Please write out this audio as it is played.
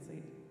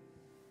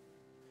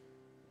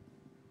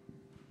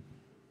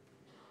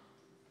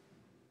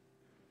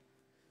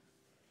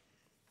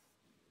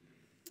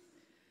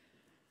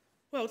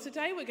Well,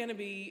 today we're going to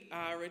be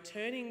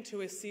returning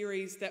to a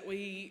series that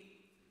we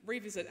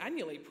revisit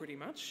annually pretty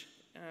much.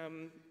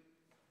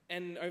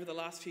 And over the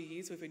last few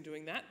years we've been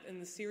doing that, and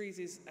the series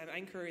is An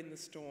Anchor in the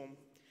Storm.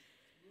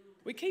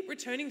 We keep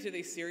returning to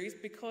this series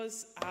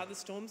because the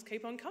storms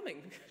keep on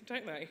coming,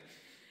 don't they?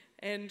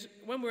 And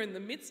when we're in the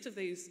midst of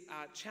these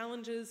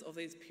challenges, of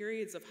these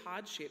periods of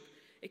hardship,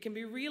 it can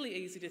be really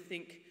easy to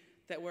think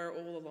that we're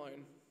all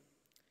alone,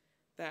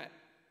 that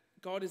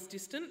God is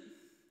distant,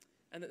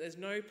 and that there's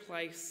no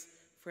place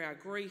for our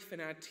grief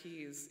and our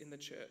tears in the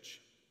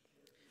church.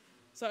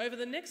 So over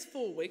the next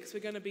 4 weeks, we're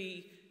going to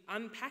be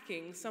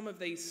unpacking some of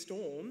these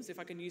storms, if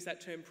I can use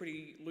that term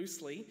pretty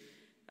loosely,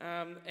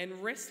 and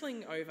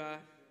wrestling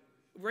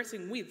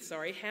with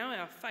how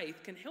our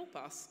faith can help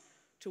us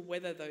to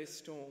weather those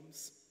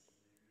storms.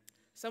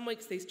 Some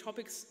weeks these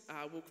topics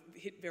will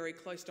hit very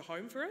close to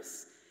home for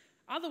us.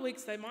 Other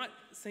weeks they might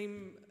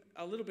seem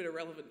a little bit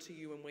irrelevant to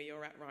you and where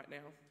you're at right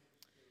now.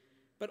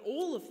 But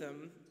all of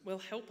them will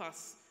help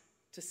us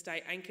to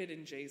stay anchored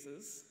in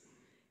Jesus,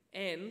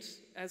 and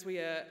as we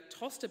are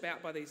tossed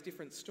about by these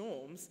different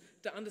storms,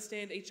 to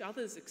understand each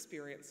other's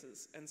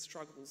experiences and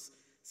struggles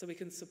so we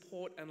can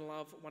support and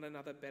love one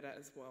another better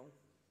as well.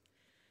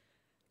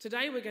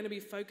 Today we're going to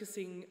be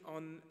focusing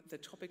on the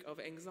topic of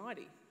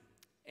anxiety,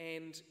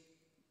 and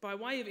by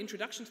way of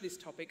introduction to this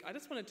topic, I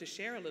just wanted to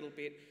share a little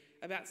bit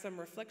about some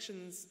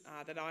reflections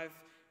that I've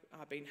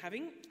been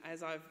having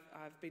as I've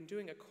been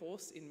doing a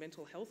course in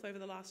mental health over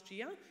the last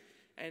year,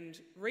 and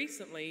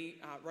recently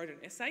wrote an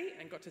essay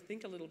and got to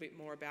think a little bit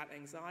more about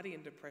anxiety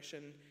and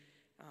depression,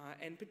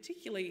 and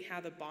particularly how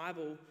the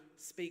Bible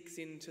speaks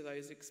into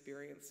those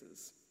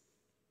experiences.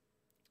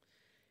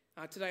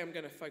 Today I'm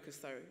going to focus,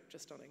 though,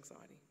 just on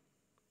anxiety.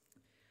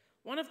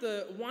 One of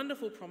the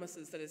wonderful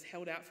promises that is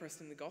held out for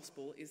us in the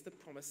gospel is the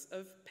promise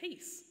of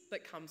peace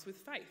that comes with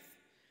faith.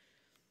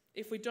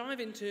 If we dive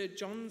into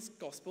John's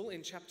gospel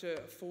in chapter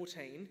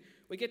 14,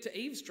 we get to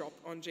eavesdrop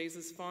on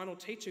Jesus' final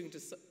teaching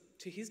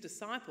to his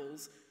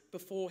disciples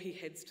before he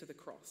heads to the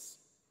cross.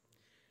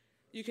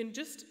 You can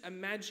just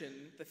imagine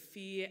the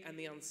fear and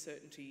the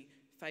uncertainty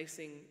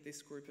facing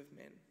this group of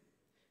men.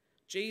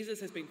 Jesus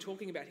has been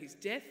talking about his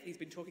death, he's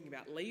been talking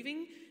about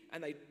leaving,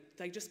 and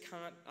they just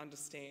can't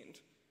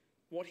understand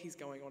what he's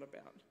going on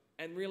about.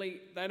 And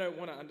really, they don't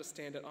want to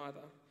understand it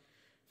either.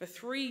 For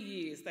 3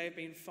 years, they've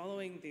been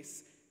following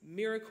this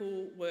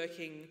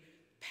miracle-working,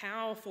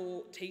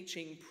 powerful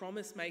teaching,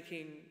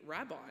 promise-making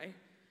rabbi,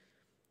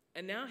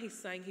 and now he's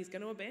saying he's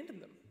going to abandon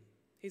them.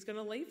 He's going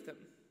to leave them.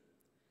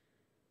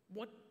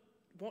 What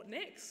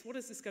next? What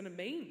is this going to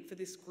mean for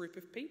this group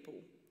of people?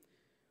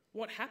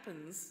 What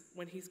happens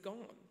when he's gone?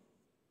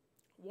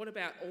 What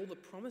about all the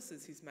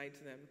promises he's made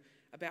to them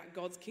about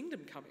God's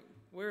kingdom coming?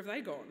 Where have they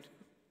gone?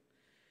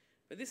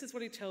 But this is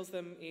what he tells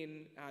them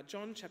in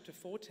John chapter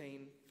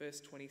 14,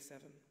 verse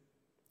 27.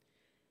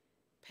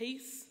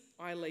 Peace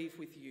I leave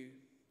with you.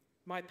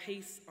 My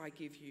peace I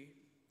give you.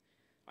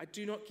 I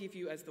do not give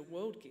you as the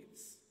world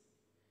gives.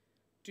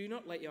 Do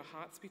not let your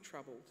hearts be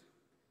troubled,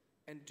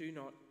 and do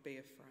not be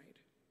afraid.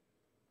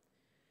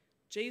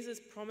 Jesus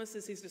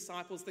promises his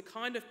disciples the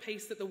kind of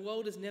peace that the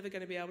world is never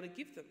going to be able to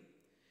give them.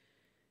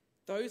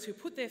 Those who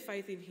put their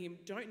faith in him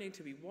don't need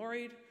to be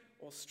worried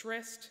or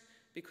stressed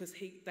because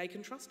they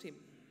can trust him.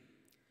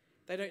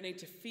 They don't need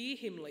to fear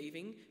him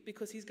leaving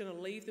because he's going to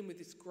leave them with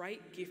this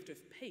great gift of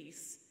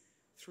peace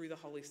through the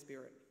Holy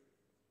Spirit.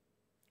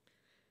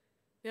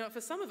 Now, for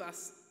some of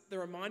us, the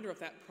reminder of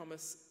that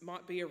promise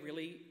might be a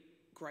really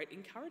great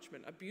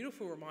encouragement, a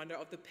beautiful reminder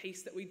of the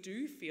peace that we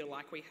do feel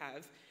like we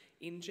have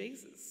in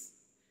Jesus.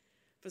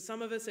 For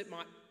some of us, it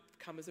might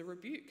come as a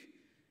rebuke,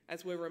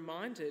 as we're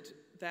reminded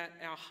that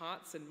our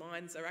hearts and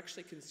minds are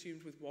actually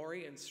consumed with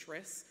worry and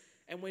stress,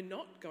 and we're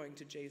not going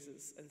to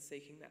Jesus and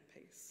seeking that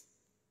peace.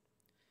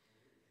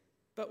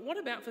 But what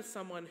about for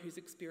someone who's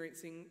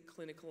experiencing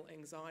clinical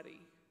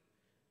anxiety,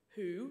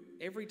 who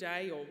every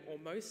day or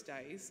most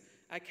days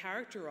are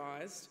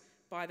characterised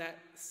by that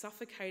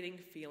suffocating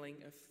feeling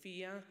of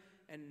fear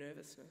and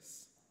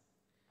nervousness?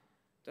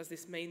 Does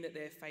this mean that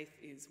their faith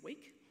is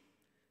weak?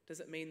 Does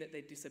it mean that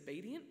they're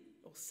disobedient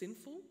or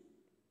sinful?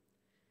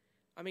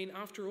 I mean,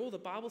 after all, the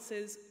Bible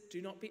says,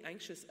 do not be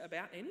anxious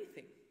about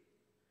anything,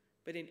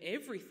 but in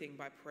everything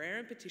by prayer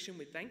and petition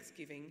with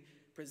thanksgiving,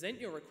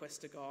 present your request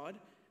to God,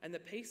 and the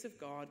peace of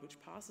God, which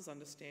passes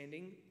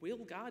understanding, will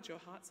guard your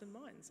hearts and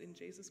minds in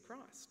Jesus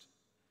Christ.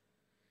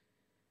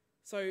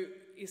 So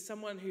is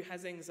someone who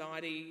has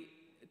anxiety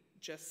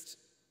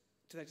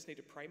do they just need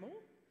to pray more?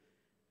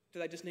 Do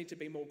they just need to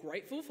be more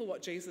grateful for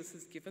what Jesus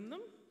has given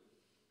them?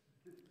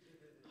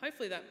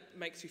 Hopefully that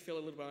makes you feel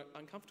a little bit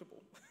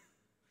uncomfortable.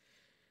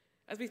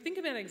 As we think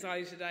about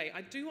anxiety today,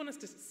 I do want us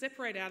to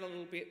separate out a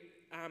little bit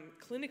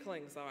clinical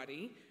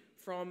anxiety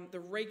from the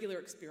regular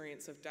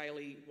experience of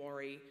daily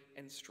worry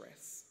and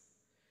stress.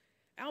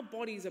 Our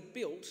bodies are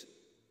built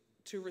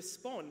to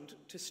respond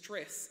to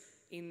stress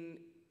in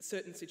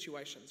certain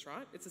situations,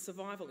 right? It's a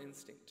survival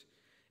instinct.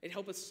 It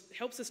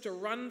helps us to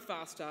run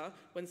faster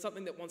when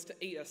something that wants to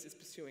eat us is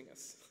pursuing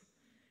us.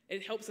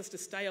 It helps us to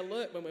stay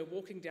alert when we're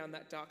walking down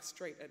that dark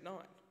street at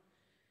night.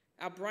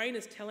 Our brain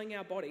is telling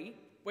our body,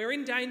 we're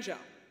in danger,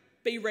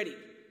 be ready.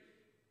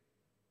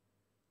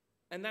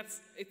 And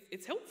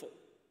it's helpful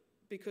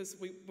because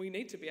we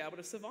need to be able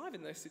to survive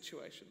in those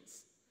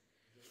situations.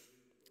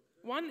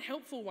 One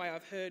helpful way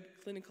I've heard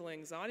clinical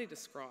anxiety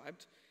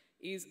described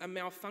is a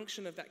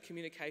malfunction of that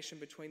communication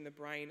between the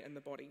brain and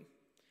the body.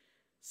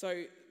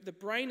 So the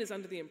brain is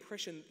under the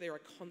impression there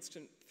are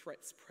constant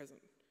threats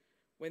present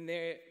when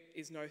there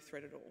is no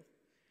threat at all.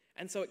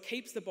 And so it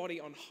keeps the body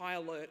on high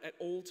alert at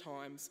all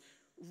times,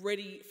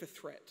 ready for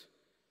threat,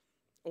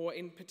 or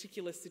in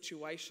particular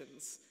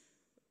situations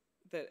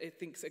that it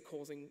thinks are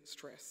causing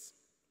stress.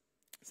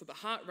 So the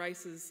heart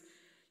races,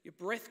 your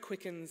breath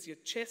quickens, your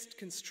chest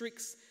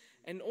constricts,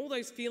 and all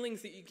those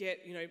feelings that you get,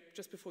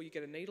 just before you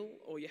get a needle,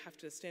 or you have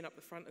to stand up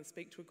the front and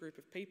speak to a group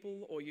of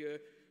people, or you're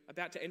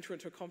about to enter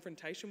into a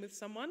confrontation with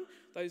someone,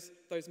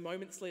 those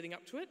moments leading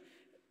up to it,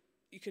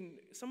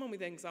 someone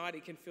with anxiety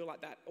can feel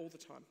like that all the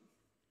time.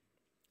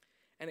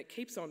 And it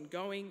keeps on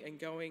going and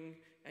going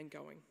and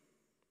going.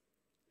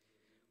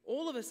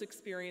 All of us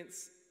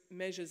experience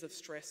measures of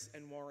stress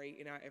and worry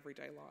in our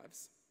everyday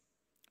lives.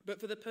 But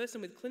for the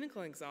person with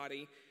clinical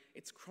anxiety,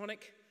 it's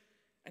chronic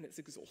and it's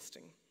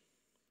exhausting.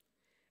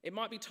 It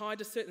might be tied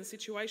to certain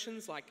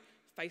situations like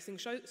facing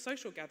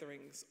social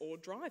gatherings or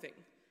driving,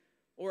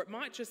 or it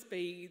might just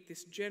be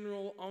this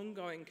general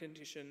ongoing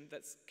condition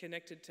that's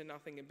connected to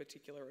nothing in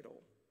particular at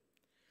all.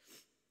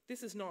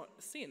 This is not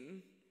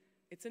sin,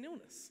 it's an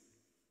illness.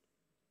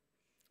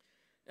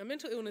 Now,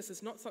 mental illness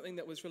is not something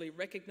that was really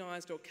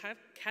recognised or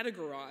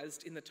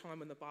categorised in the time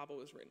when the Bible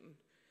was written.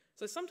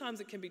 So sometimes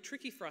it can be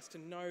tricky for us to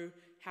know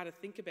how to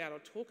think about or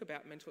talk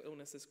about mental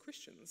illness as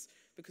Christians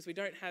because we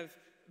don't have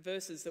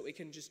verses that we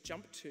can just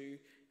jump to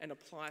and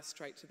apply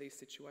straight to these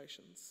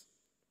situations.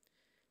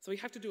 So we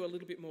have to do a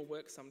little bit more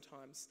work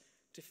sometimes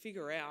to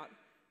figure out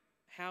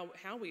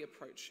how we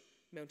approach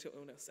mental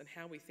illness and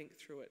how we think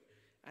through it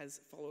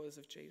as followers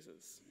of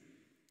Jesus.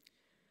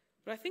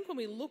 But I think when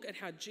we look at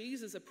how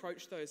Jesus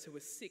approached those who were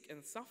sick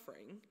and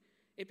suffering,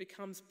 it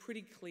becomes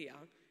pretty clear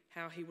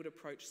how he would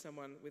approach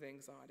someone with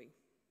anxiety.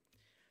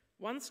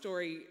 One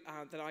story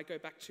that I go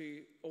back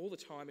to all the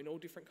time in all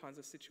different kinds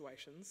of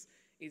situations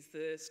is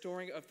the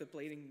story of the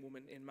bleeding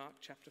woman in Mark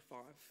chapter 5.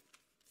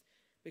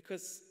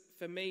 Because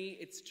for me,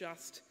 it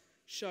just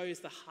shows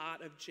the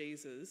heart of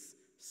Jesus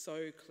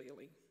so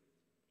clearly.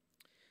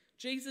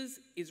 Jesus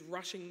is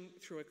rushing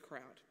through a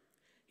crowd.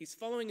 He's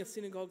following a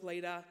synagogue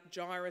leader,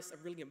 Jairus, a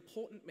really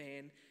important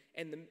man,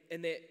 and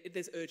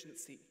there's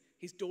urgency.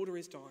 His daughter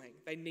is dying.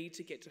 They need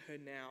to get to her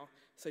now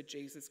so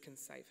Jesus can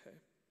save her.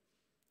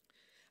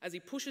 As he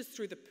pushes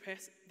through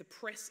the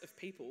press of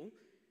people,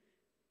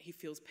 he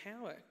feels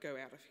power go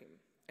out of him,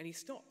 and he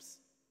stops.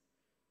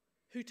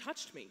 Who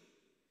touched me?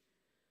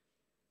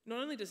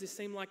 Not only does this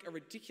seem like a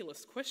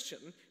ridiculous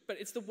question,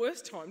 but it's the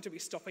worst time to be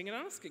stopping and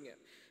asking it.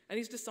 And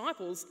his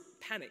disciples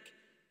panic.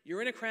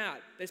 You're in a crowd.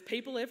 There's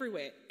people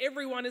everywhere.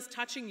 Everyone is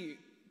touching you.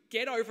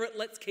 Get over it.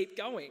 Let's keep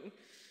going.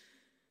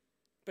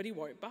 But he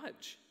won't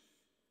budge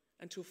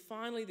until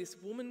finally this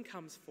woman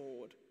comes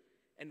forward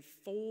and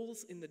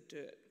falls in the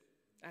dirt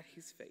at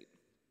his feet,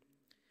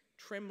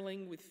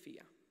 trembling with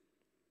fear.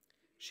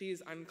 She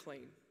is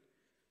unclean,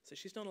 so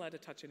she's not allowed to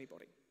touch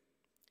anybody.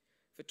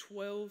 For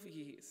 12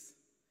 years,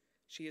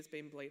 she has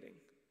been bleeding.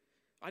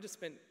 I just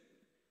spent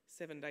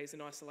 7 days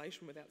in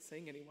isolation without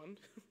seeing anyone.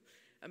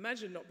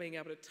 Imagine not being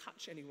able to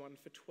touch anyone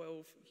for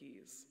 12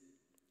 years.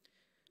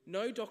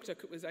 No doctor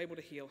was able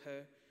to heal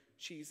her.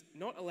 She's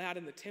not allowed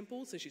in the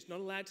temple, so she's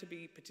not allowed to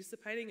be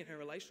participating in her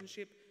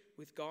relationship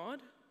with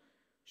God.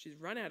 She's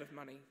run out of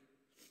money.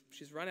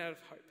 She's run out of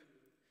hope.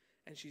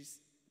 And she's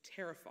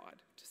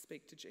terrified to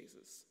speak to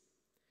Jesus.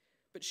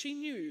 But she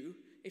knew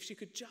if she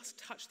could just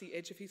touch the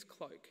edge of his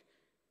cloak,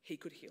 he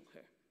could heal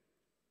her.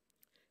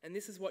 And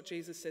this is what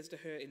Jesus says to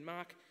her in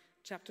Mark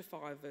chapter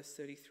 5, verse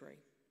 34.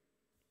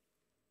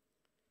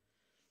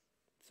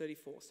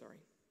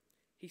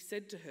 He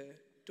said to her,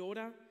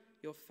 "Daughter,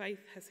 your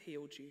faith has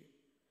healed you.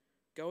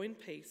 Go in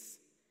peace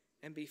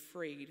and be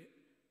freed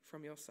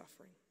from your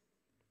suffering."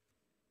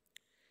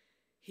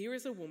 Here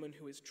is a woman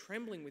who is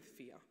trembling with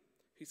fear,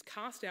 who's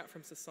cast out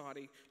from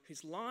society,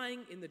 who's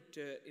lying in the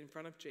dirt in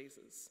front of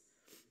Jesus.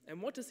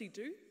 And what does he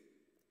do?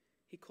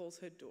 He calls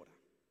her daughter,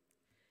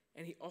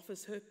 and he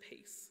offers her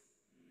peace.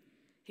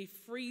 He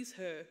frees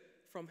her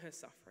from her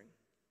suffering.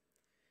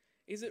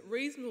 Is it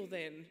reasonable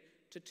then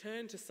to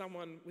turn to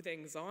someone with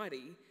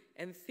anxiety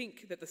and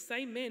think that the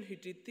same man who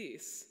did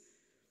this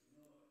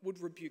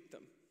would rebuke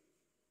them?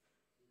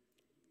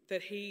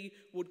 That he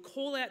would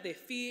call out their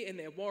fear and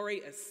their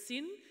worry as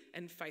sin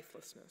and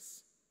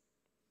faithlessness?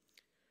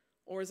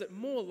 Or is it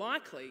more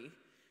likely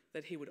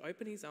that he would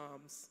open his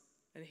arms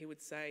and he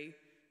would say,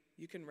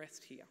 "You can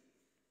rest here"?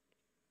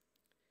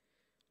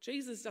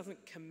 Jesus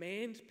doesn't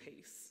command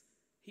peace,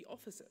 he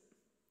offers it.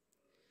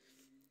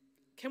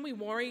 Can we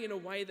worry in a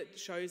way that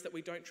shows that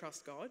we don't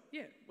trust God?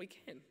 Yeah, we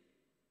can.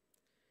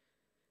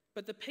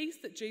 But the peace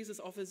that Jesus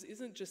offers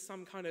isn't just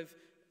some kind of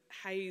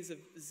haze of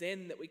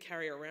zen that we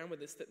carry around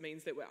with us that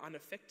means that we're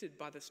unaffected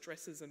by the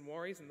stresses and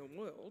worries in the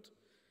world.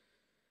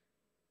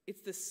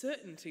 It's the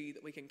certainty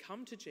that we can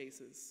come to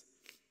Jesus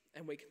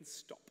and we can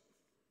stop.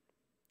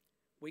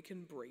 We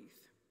can breathe.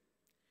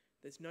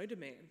 There's no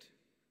demand,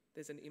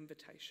 there's an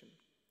invitation.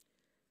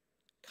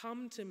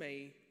 Come to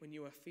me when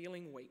you are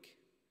feeling weak,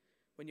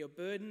 when your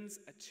burdens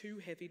are too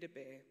heavy to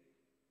bear,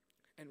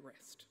 and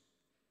rest.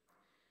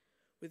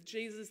 With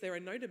Jesus, there are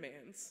no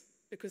demands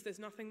because there's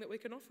nothing that we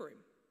can offer him.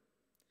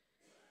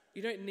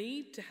 You don't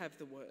need to have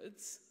the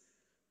words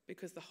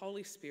because the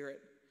Holy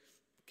Spirit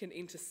can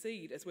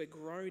intercede as we're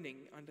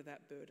groaning under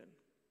that burden.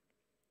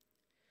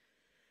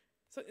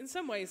 So in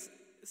some ways,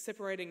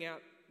 separating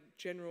out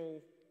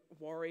general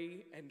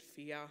worry and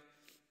fear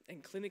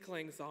and clinical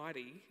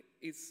anxiety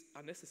is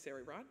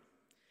unnecessary, right?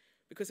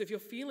 Because if you're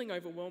feeling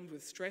overwhelmed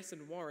with stress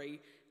and worry,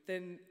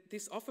 then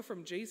this offer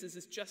from Jesus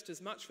is just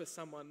as much for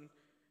someone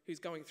who's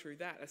going through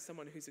that as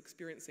someone who's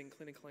experiencing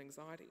clinical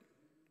anxiety.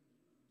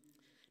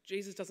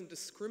 Jesus doesn't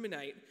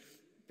discriminate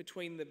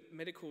between the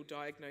medical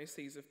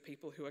diagnoses of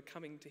people who are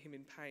coming to him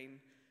in pain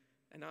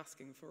and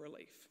asking for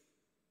relief.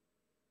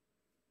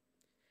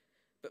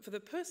 But for the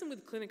person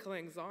with clinical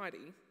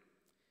anxiety,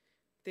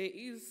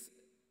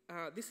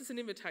 this is an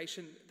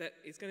invitation that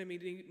is going to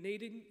be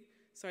needing,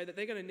 so that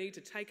they're going to need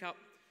to take up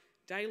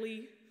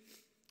daily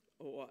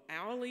or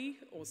hourly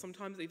or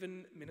sometimes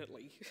even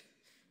minutely.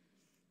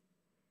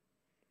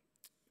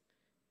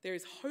 There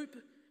is hope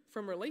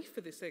from relief for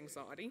this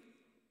anxiety,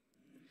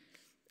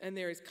 and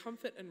there is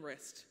comfort and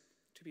rest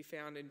to be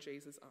found in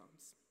Jesus'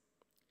 arms.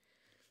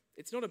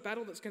 It's not a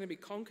battle that's going to be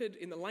conquered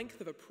in the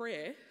length of a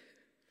prayer,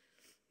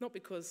 not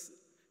because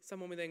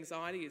someone with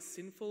anxiety is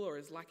sinful or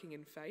is lacking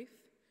in faith,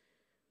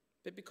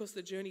 but because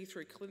the journey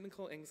through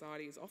clinical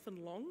anxiety is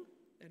often long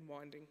and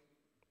winding.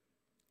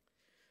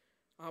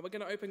 We're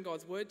going to open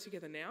God's word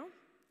together now,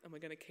 and we're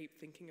going to keep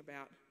thinking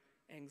about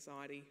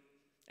anxiety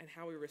and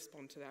how we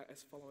respond to that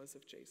as followers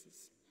of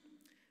Jesus.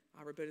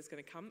 Roberta's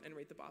going to come and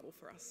read the Bible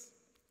for us.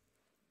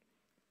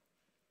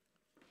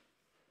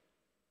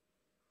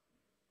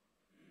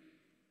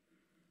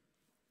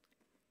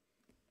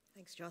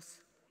 Thanks, Joss.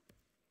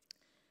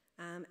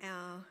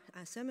 Our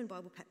sermon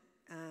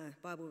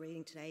Bible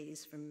reading today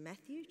is from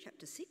Matthew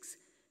chapter 6,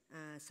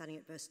 starting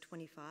at verse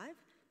 25.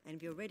 And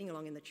if you're reading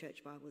along in the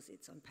church Bibles,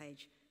 it's on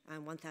page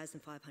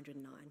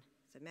 1509.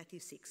 So Matthew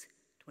 6,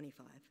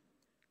 25.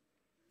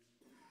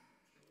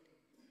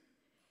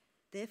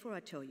 Therefore I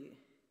tell you,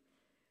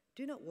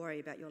 do not worry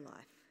about your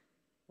life,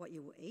 what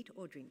you will eat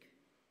or drink,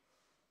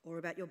 or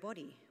about your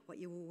body, what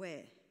you will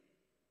wear.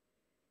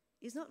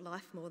 Is not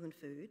life more than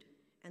food,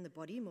 and the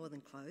body more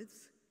than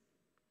clothes?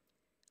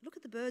 Look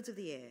at the birds of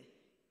the air.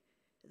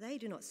 They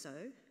do not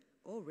sow,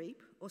 or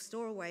reap, or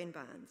store away in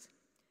barns,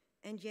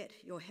 and yet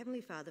your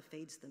heavenly Father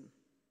feeds them.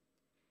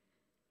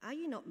 Are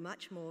you not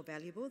much more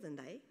valuable than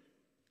they?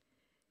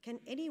 Can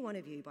any one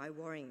of you, by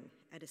worrying,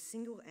 add a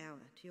single hour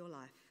to your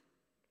life?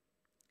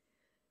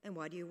 And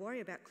why do you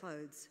worry about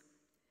clothes?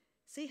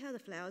 See how the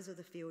flowers of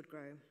the field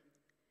grow.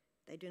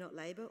 They do not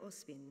labour or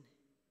spin.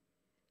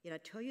 Yet I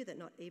tell you that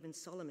not even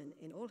Solomon,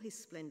 in all his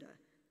splendour,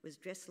 was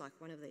dressed like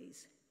one of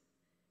these.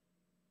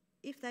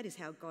 If that is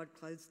how God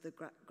clothes the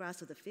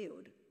grass of the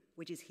field,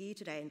 which is here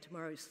today and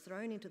tomorrow is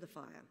thrown into the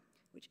fire,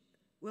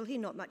 will he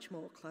not much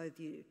more clothe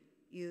you,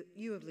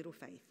 you of little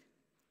faith?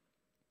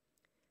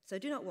 So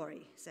do not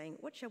worry, saying,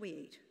 what shall we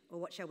eat? Or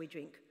what shall we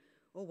drink?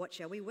 Or what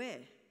shall we wear?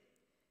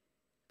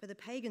 For the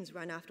pagans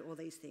run after all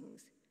these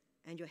things,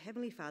 and your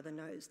heavenly Father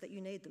knows that you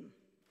need them.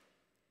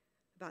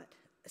 But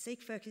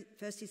seek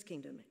first his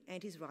kingdom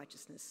and his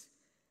righteousness,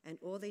 and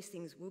all these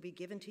things will be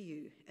given to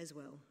you as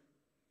well.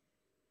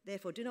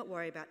 Therefore do not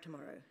worry about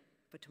tomorrow,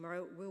 for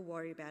tomorrow will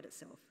worry about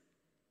itself.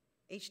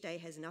 Each day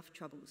has enough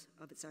troubles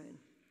of its own.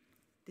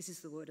 This is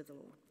the word of the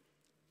Lord.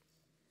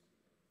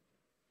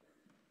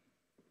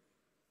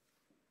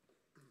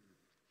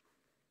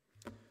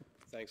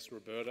 Thanks,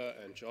 Roberta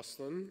and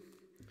Jocelyn,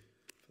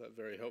 for that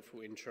very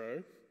helpful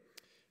intro.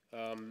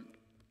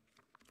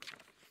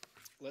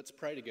 Let's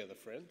pray together,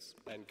 friends,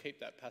 and keep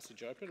that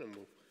passage open, and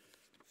we'll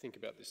think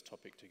about this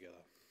topic together.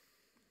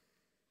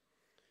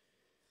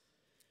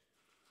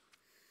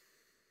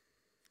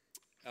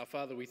 Our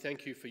Father, we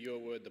thank you for your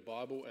word, the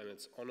Bible, and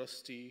its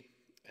honesty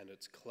and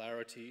its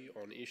clarity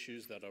on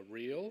issues that are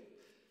real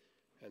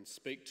and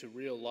speak to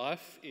real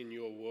life in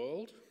your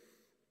world.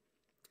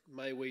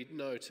 May we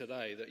know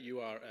today that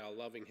you are our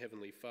loving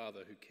Heavenly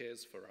Father who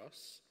cares for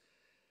us.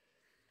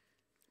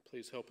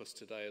 Please help us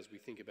today as we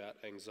think about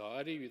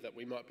anxiety, that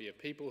we might be a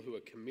people who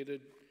are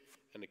committed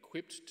and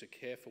equipped to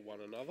care for one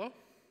another,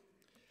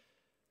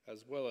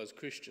 as well as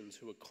Christians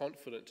who are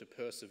confident to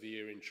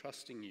persevere in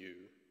trusting you,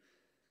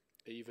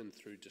 even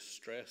through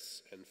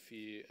distress and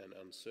fear and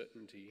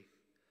uncertainty.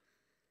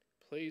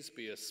 Please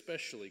be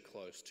especially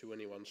close to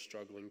anyone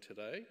struggling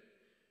today,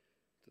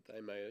 that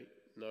they may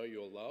know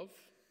your love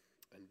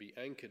and be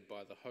anchored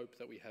by the hope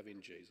that we have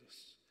in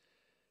Jesus.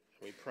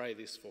 And we pray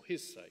this for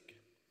his sake.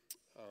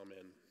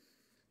 Amen.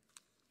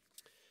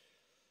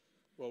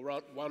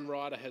 Well, one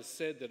writer has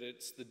said that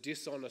it's the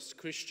dishonest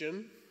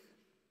Christian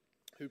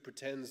who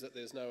pretends that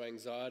there's no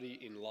anxiety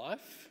in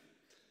life.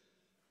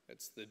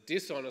 It's the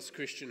dishonest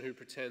Christian who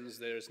pretends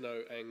there is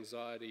no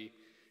anxiety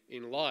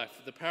in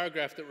life. The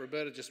paragraph that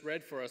Roberta just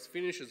read for us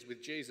finishes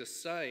with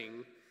Jesus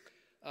saying,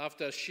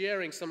 after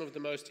sharing some of the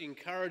most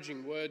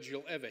encouraging words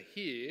you'll ever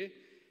hear,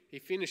 he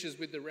finishes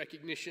with the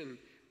recognition,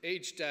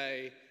 each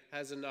day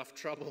has enough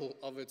trouble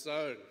of its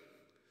own.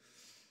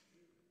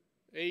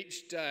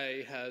 Each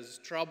day has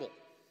trouble.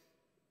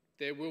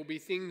 There will be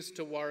things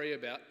to worry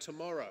about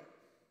tomorrow.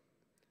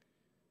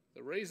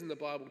 The reason the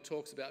Bible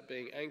talks about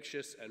being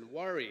anxious and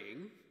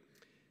worrying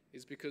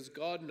is because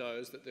God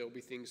knows that there will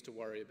be things to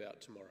worry about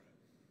tomorrow.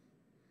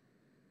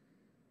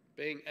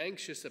 Being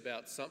anxious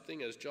about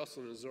something, as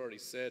Jocelyn has already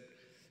said,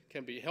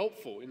 can be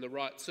helpful in the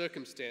right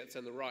circumstance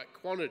and the right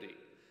quantity.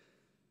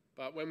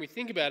 But when we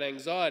think about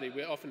anxiety,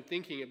 we're often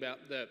thinking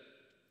about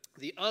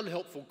the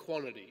unhelpful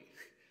quantity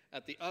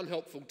at the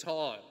unhelpful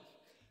time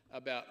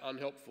about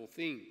unhelpful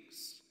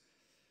things.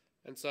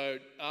 And so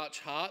Arch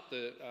Hart,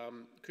 the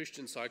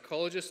Christian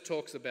psychologist,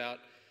 talks about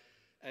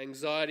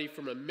anxiety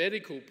from a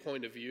medical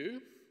point of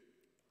view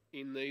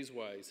in these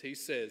ways. He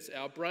says,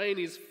 our brain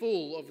is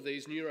full of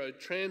these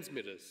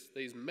neurotransmitters,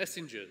 these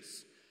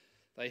messengers.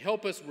 They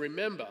help us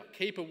remember,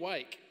 keep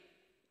awake,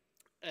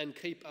 and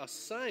keep us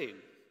sane.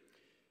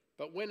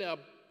 But when our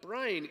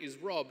brain is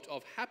robbed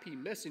of happy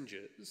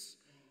messengers,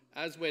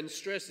 as when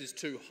stress is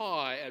too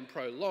high and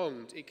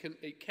prolonged,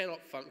 it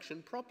cannot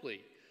function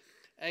properly.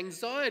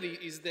 Anxiety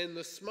is then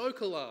the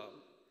smoke alarm,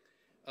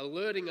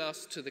 alerting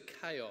us to the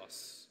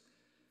chaos.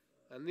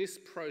 And this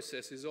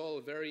process is all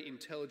a very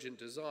intelligent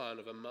design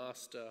of a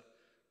master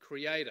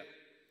creator.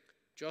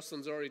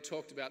 Jocelyn's already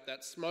talked about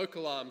that smoke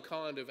alarm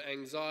kind of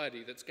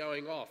anxiety that's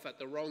going off at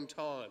the wrong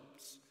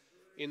times,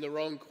 in the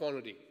wrong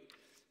quantity,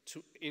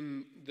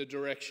 in the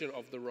direction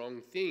of the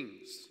wrong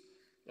things.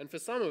 And for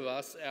some of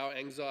us, our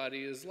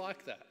anxiety is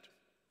like that.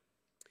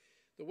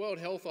 The World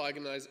Health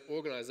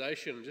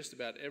Organization, and just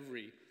about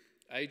every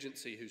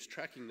agency who's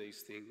tracking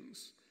these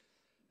things,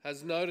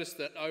 has noticed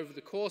that over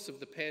the course of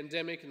the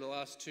pandemic in the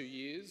last 2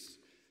 years,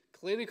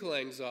 clinical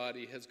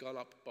anxiety has gone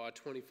up by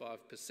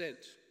 25%,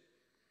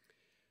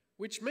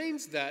 which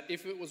means that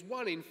if it was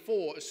 1 in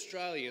 4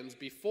 Australians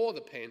before the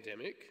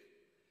pandemic,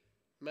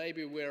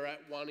 maybe we're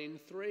at 1 in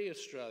 3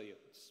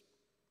 Australians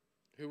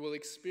who will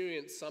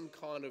experience some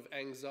kind of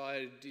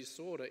anxiety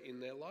disorder in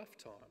their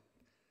lifetime,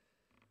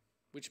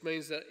 which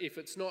means that if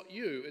it's not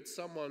you, it's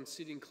someone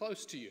sitting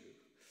close to you.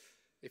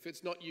 If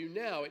it's not you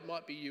now, it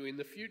might be you in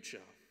the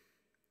future,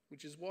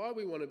 which is why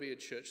we want to be a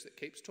church that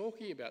keeps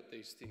talking about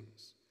these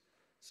things,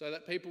 so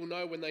that people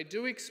know when they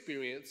do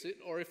experience it,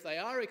 or if they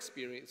are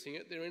experiencing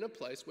it, they're in a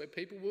place where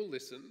people will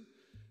listen,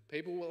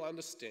 people will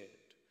understand,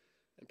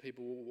 and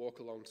people will walk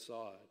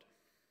alongside.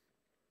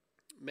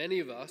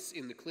 Many of us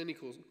in the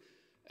clinical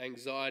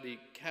anxiety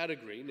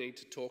category need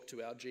to talk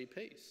to our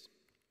GPs.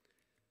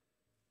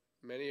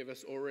 Many of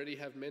us already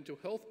have mental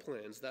health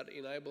plans that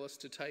enable us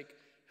to take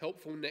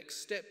helpful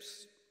next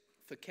steps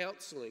for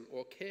counselling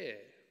or care.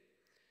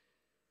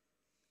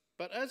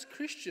 But as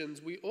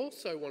Christians, we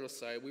also want to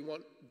say we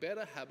want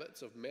better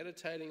habits of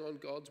meditating on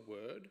God's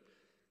word,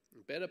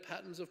 better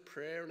patterns of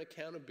prayer and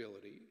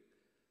accountability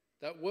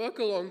that work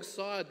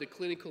alongside the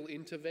clinical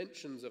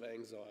interventions of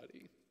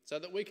anxiety so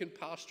that we can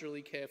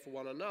pastorally care for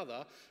one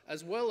another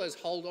as well as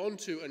hold on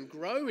to and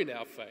grow in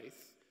our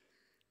faith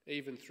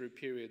even through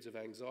periods of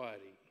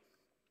anxiety.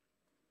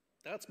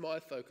 That's my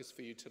focus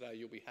for you today,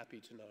 you'll be happy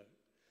to know.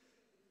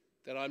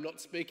 That I'm not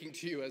speaking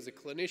to you as a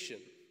clinician.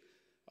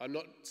 I'm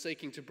not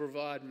seeking to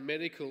provide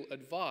medical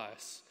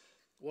advice.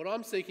 What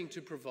I'm seeking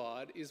to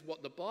provide is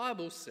what the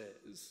Bible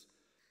says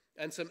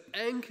and some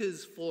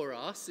anchors for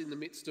us in the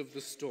midst of the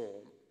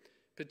storm,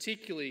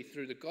 particularly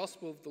through the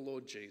gospel of the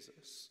Lord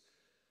Jesus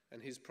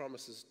and his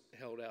promises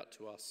held out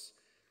to us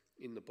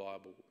in the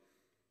Bible.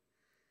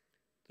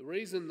 The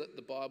reason that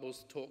the Bible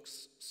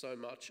talks so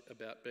much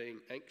about being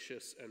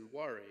anxious and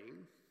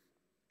worrying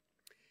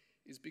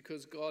is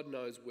because God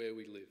knows where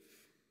we live.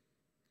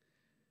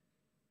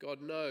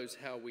 God knows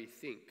how we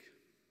think.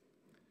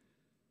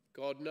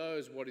 God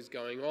knows what is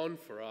going on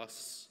for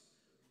us,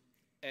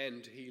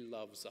 and he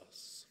loves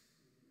us.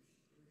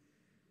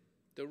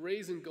 The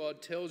reason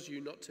God tells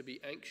you not to be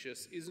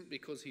anxious isn't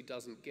because he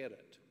doesn't get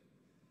it.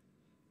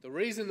 The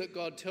reason that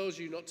God tells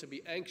you not to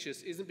be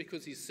anxious isn't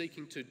because he's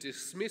seeking to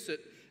dismiss it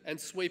and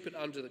sweep it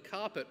under the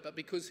carpet, but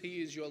because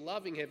he is your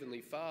loving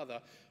Heavenly Father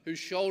whose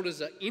shoulders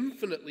are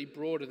infinitely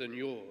broader than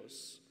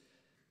yours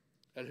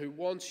and who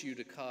wants you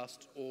to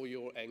cast all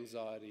your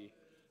anxiety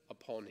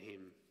upon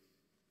him.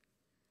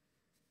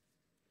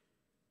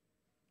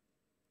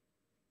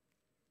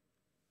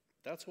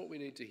 That's what we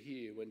need to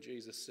hear when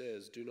Jesus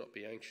says, do not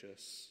be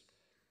anxious.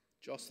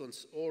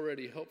 Jocelyn's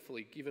already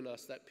helpfully given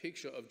us that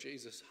picture of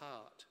Jesus'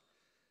 heart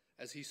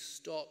as he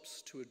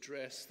stops to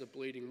address the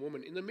bleeding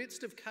woman in the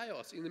midst of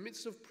chaos, in the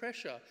midst of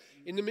pressure,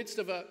 in the midst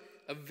of a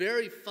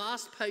very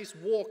fast-paced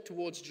walk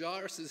towards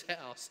Jairus'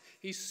 house.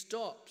 He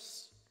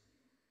stops.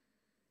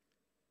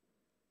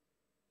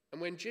 And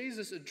And when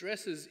Jesus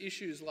addresses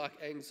issues like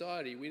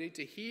anxiety, we need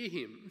to hear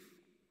him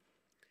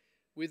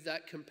with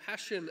that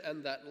compassion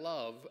and that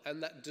love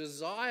and that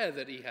desire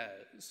that he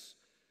has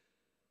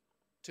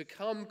to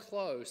come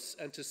close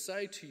and to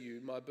say to you,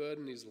 my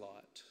burden is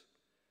light.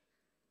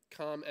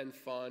 Come and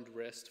find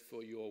rest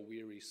for your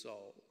weary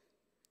soul,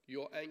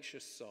 your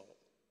anxious soul.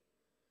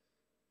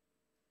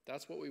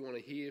 That's what we want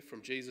to hear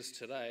from Jesus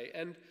today.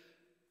 And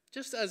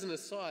just as an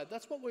aside,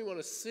 that's what we want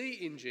to see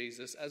in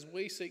Jesus as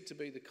we seek to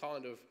be the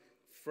kind of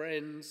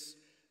friends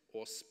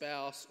or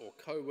spouse or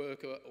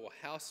co-worker or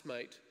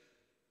housemate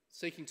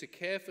seeking to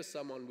care for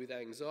someone with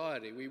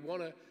anxiety. We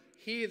want to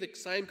hear the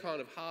same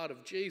kind of heart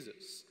of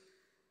Jesus,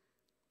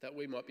 that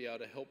we might be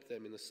able to help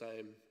them in the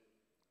same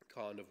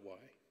kind of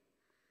way.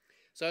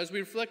 So as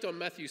we reflect on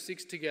Matthew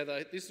 6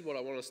 together, this is what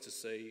I want us to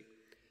see,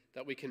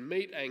 that we can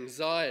meet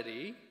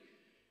anxiety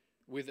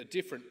with a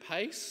different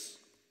pace,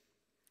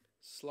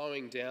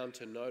 slowing down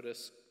to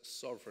notice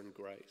sovereign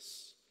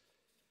grace.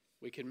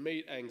 We can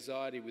meet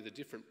anxiety with a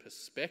different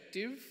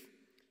perspective.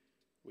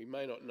 We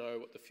may not know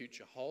what the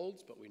future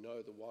holds, but we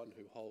know the one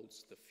who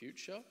holds the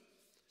future.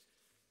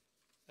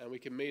 And we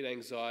can meet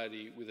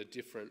anxiety with a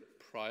different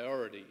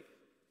priority,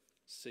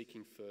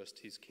 seeking first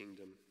his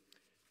kingdom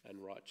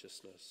and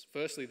righteousness.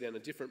 Firstly, then, a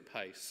different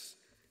pace,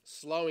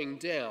 slowing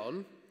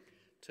down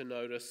to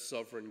notice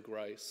sovereign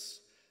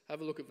grace. Have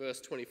a look at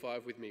verse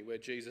 25 with me, where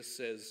Jesus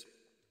says,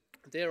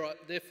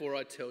 Therefore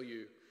I tell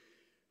you,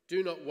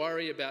 do not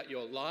worry about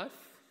your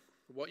life,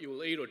 what you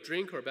will eat or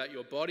drink, or about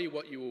your body,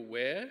 what you will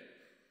wear.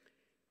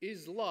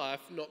 Is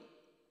not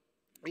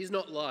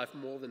life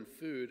more than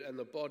food, and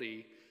the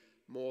body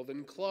more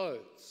than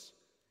clothes?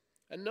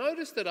 And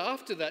notice that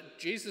after that,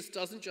 Jesus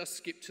doesn't just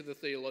skip to the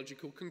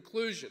theological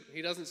conclusion.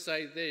 He doesn't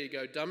say, there you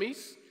go,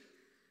 dummies,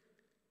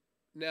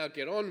 now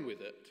get on with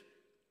it.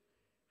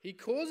 He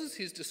causes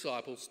his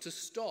disciples to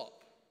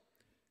stop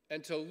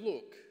and to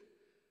look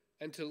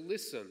and to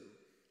listen.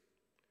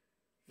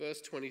 Verse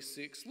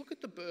 26, look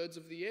at the birds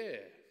of the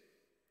air.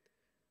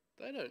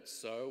 They don't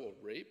sow or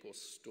reap or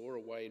store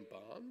away in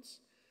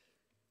barns,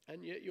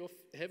 and yet your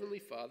heavenly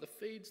Father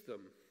feeds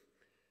them.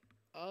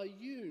 Are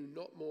you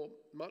not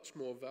much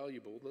more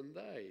valuable than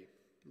they?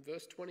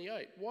 Verse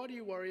 28, why do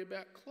you worry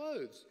about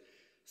clothes?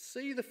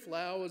 See the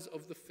flowers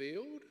of the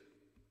field,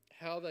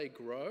 how they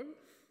grow.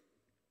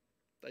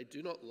 They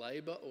do not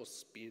labour or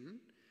spin.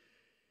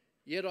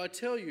 Yet I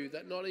tell you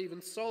that not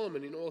even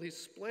Solomon in all his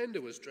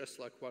splendour was dressed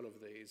like one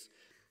of these.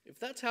 If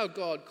that's how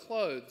God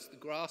clothes the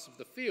grass of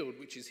the field,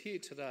 which is here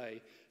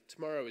today,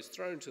 tomorrow is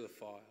thrown to the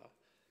fire,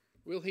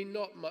 will he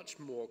not much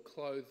more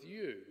clothe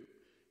you,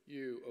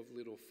 you of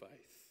little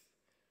faith?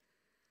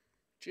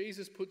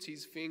 Jesus puts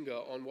his finger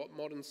on what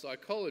modern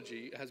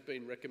psychology has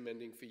been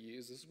recommending for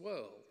years as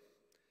well,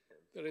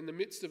 that in the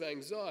midst of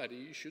anxiety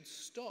you should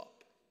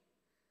stop,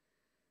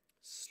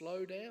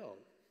 slow down,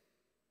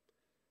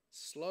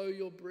 slow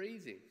your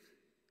breathing,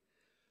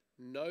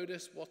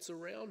 notice what's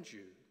around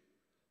you.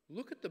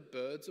 Look at the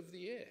birds of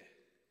the air.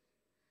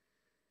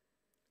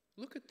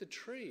 Look at the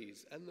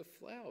trees and the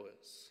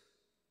flowers.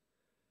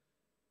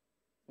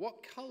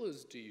 What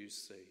colours do you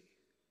see?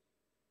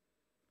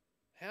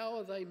 How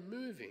are they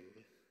moving?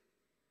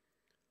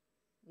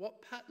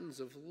 What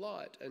patterns of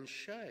light and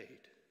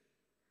shade?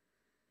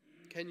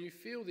 Can you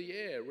feel the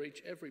air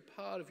reach every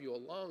part of your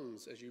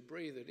lungs as you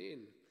breathe it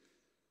in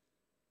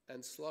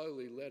and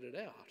slowly let it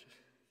out?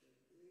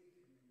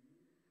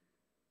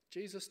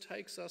 Jesus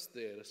takes us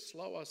there to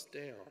slow us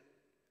down.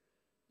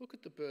 Look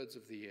at the birds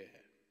of the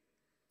air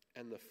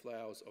and the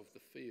flowers of the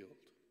field.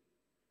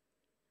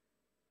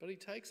 But he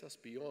takes us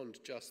beyond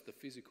just the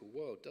physical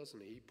world,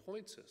 doesn't he? He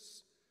points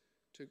us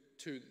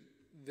to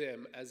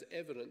them as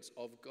evidence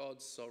of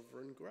God's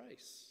sovereign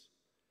grace.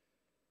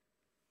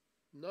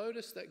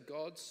 Notice that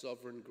God's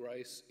sovereign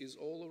grace is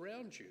all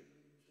around you.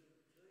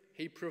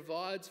 He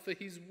provides for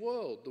his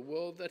world, the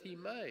world that he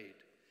made.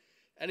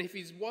 And if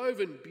he's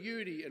woven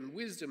beauty and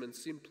wisdom and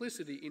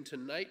simplicity into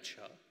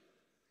nature,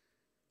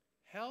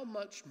 how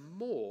much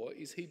more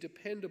is he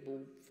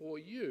dependable for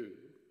you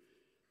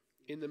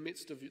in the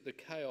midst of the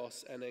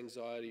chaos and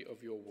anxiety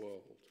of your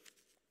world?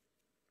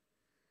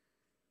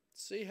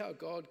 See how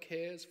God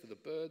cares for the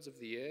birds of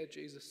the air,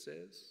 Jesus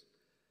says,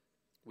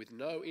 with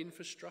no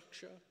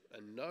infrastructure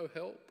and no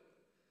help.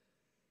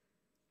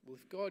 Well,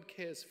 if God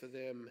cares for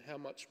them, how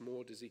much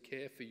more does he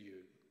care for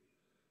you?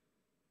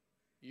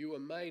 You are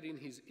made in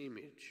his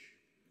image,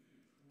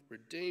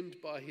 redeemed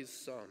by his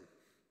Son.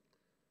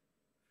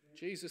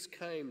 Jesus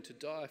came to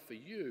die for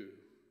you,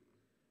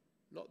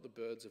 not the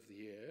birds of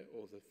the air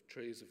or the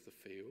trees of the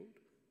field.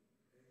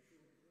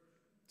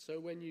 So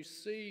when you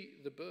see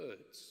the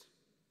birds,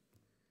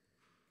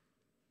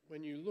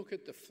 when you look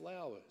at the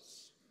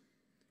flowers,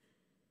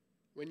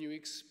 when you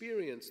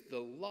experience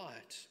the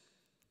light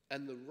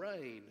and the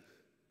rain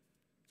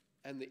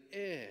and the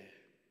air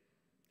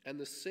and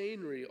the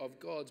scenery of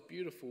God's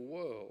beautiful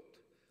world,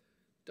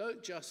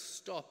 don't just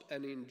stop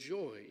and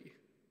enjoy,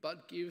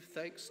 but give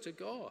thanks to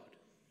God.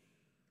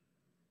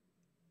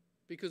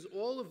 Because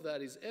all of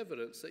that is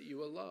evidence that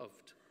you are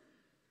loved,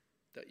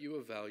 that you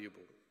are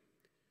valuable,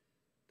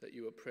 that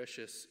you are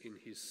precious in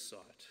his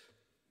sight.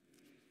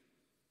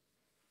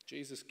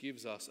 Jesus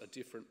gives us a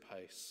different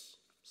pace.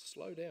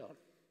 Slow down.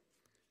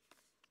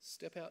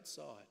 Step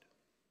outside.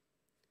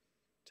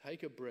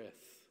 Take a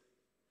breath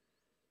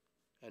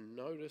and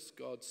notice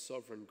God's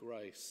sovereign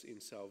grace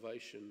in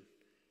salvation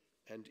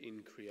and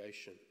in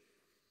creation.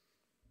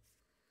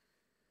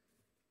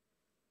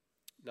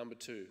 Number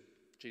 2,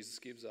 Jesus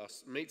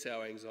meets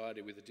our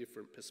anxiety with a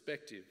different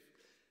perspective,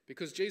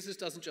 because Jesus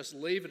doesn't just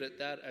leave it at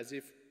that as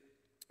if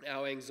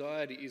our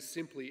anxiety is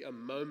simply a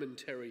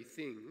momentary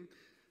thing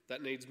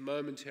that needs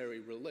momentary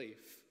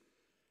relief.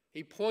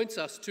 He points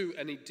us to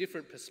a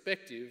different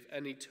perspective,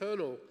 an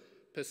eternal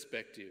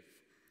perspective.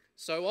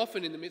 So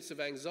often in the midst of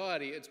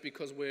anxiety, it's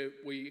because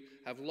we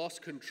have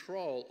lost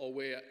control, or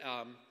we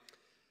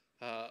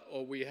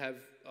have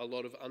a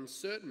lot of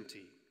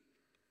uncertainty,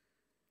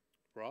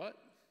 right?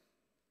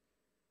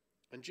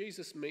 And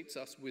Jesus meets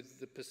us with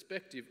the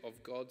perspective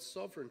of God's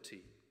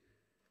sovereignty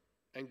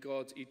and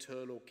God's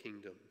eternal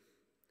kingdom.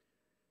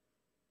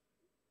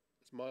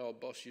 As my old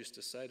boss used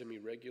to say to me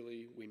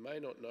regularly, we may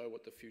not know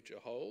what the future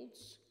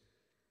holds,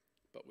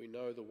 but we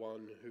know the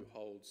one who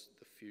holds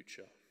the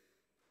future.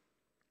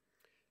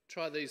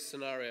 Try these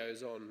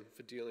scenarios on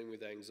for dealing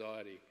with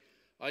anxiety.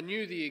 I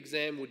knew the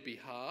exam would be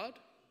hard,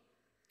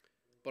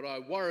 but I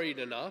worried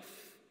enough,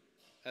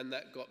 and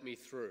that got me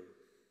through.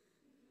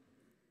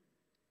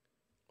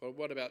 Or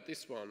what about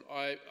this one?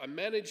 I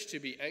managed to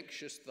be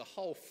anxious the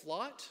whole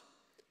flight,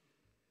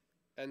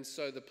 and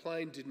so the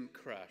plane didn't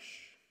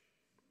crash.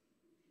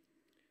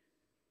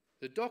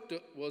 The doctor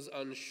was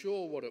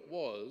unsure what it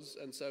was,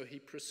 and so he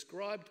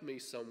prescribed me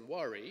some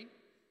worry,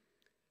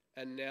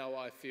 and now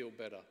I feel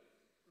better.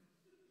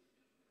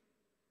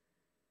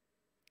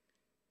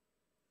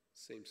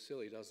 Seems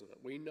silly, doesn't it?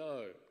 We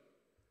know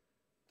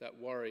that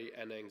worry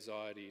and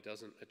anxiety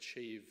doesn't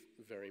achieve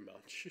very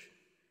much.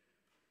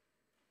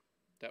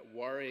 That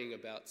worrying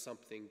about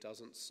something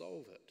doesn't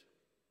solve it.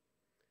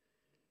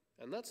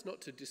 And that's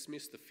not to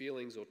dismiss the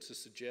feelings or to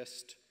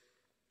suggest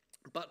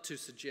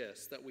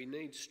that we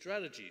need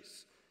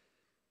strategies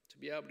to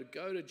be able to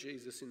go to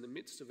Jesus in the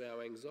midst of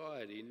our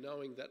anxiety,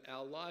 knowing that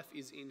our life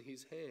is in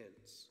his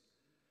hands.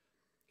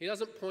 He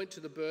doesn't point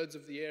to the birds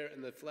of the air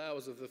and the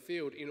flowers of the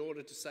field in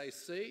order to say,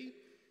 see,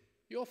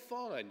 you're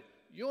fine,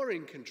 you're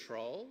in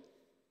control.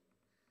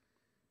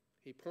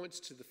 He points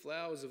to the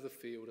flowers of the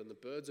field and the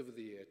birds of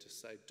the air to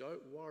say,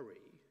 don't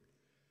worry,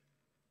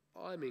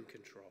 I'm in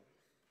control.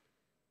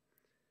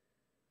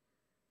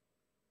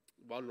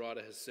 One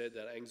writer has said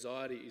that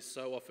anxiety is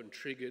so often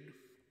triggered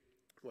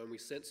when we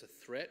sense a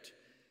threat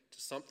to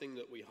something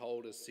that we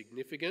hold as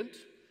significant.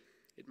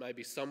 It may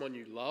be someone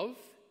you love,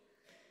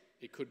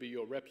 it could be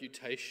your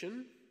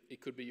reputation,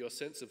 it could be your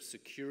sense of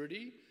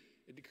security,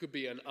 it could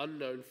be an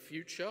unknown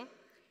future,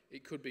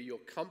 it could be your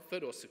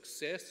comfort or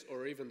success,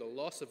 or even the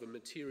loss of a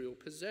material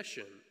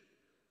possession.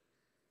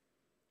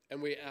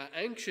 And we are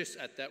anxious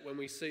at that when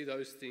we see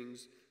those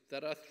things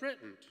that are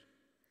threatened.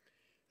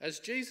 As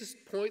Jesus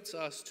confronts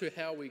us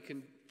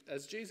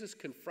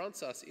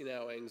in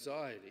our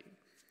anxiety,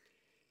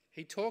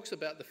 he talks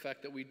about the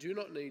fact that we do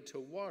not need to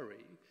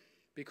worry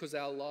because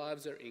our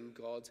lives are in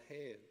God's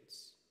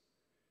hands.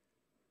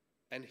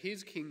 And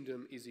his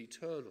kingdom is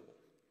eternal.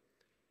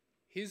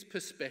 His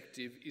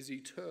perspective is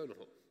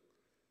eternal,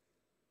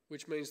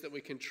 which means that we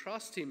can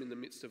trust him in the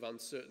midst of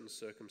uncertain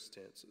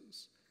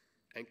circumstances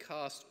and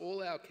cast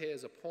all our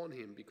cares upon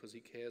him because he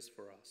cares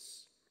for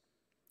us.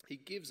 He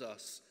gives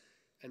us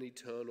an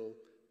eternal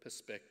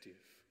perspective.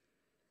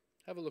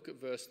 Have a look at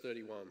verse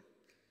 31.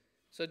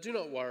 So do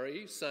not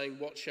worry, saying,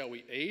 what shall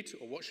we eat,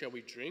 or what shall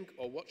we drink,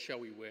 or what shall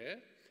we wear?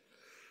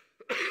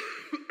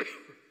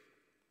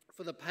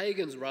 For the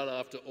pagans run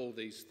after all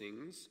these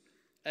things,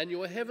 and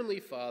your heavenly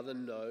Father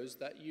knows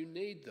that you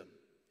need them.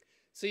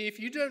 See, if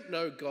you don't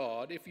know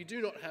God, if you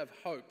do not have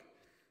hope,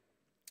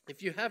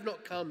 if you have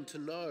not come to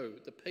know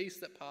the peace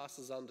that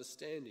passes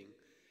understanding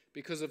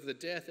because of the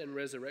death and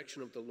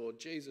resurrection of the Lord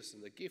Jesus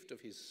and the gift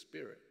of his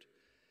Spirit,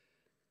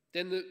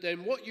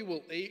 then what you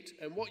will eat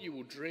and what you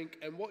will drink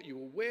and what you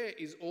will wear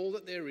is all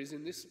that there is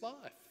in this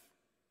life.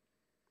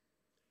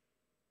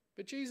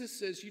 But Jesus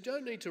says you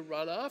don't need to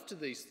run after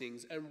these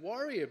things and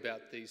worry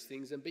about these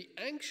things and be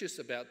anxious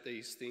about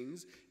these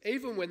things,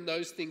 even when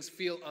those things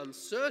feel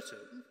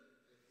uncertain.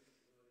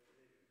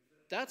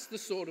 That's the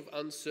sort of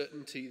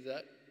uncertainty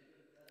that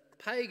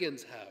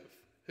pagans have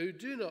who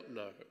do not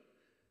know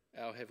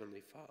our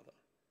Heavenly Father.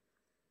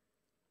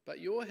 But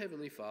your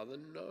Heavenly Father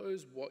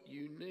knows what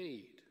you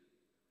need.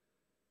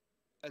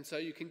 And so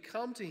you can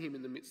come to him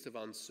in the midst of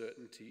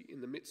uncertainty,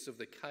 in the midst of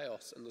the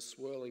chaos and the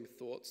swirling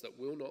thoughts that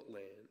will not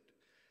land.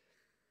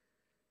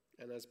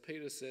 And as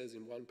Peter says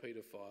in 1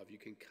 Peter 5, you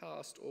can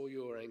cast all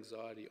your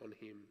anxiety on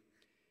him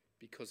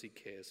because he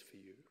cares for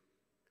you.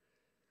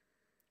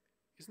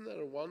 Isn't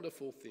that a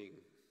wonderful thing?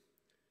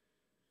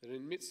 That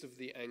in the midst of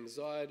the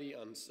anxiety,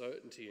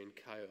 uncertainty and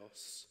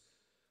chaos,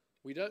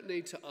 we don't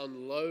need to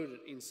unload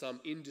it in some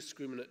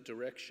indiscriminate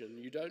direction.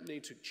 You don't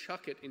need to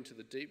chuck it into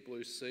the deep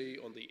blue sea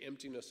on the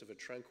emptiness of a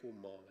tranquil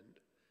mind.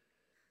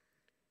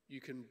 you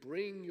can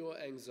bring your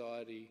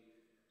anxiety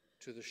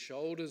to the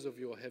shoulders of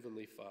your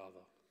Heavenly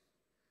Father.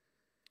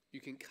 You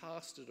can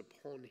cast it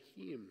upon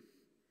Him,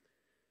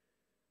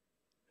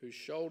 whose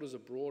shoulders are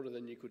broader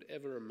than you could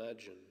ever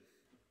imagine,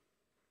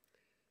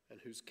 and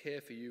whose care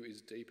for you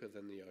is deeper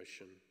than the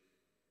ocean.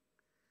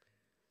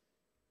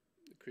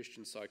 The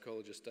Christian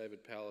psychologist David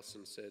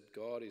Powlison said,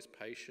 God is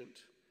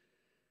patient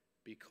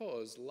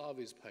because love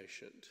is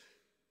patient.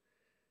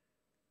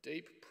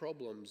 Deep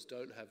problems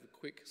don't have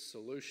quick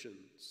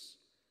solutions.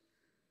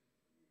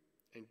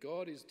 And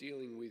God is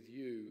dealing with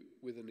you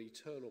with an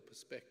eternal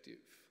perspective.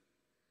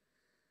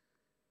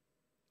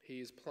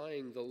 He is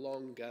playing the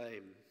long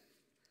game,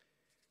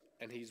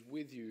 and He's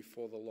with you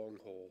for the long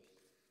haul.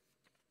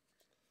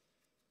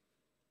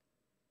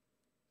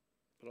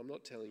 But I'm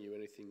not telling you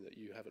anything that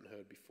you haven't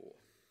heard before.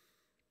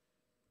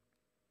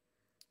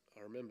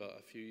 I remember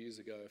a few years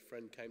ago, a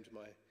friend came to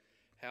my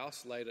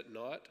house late at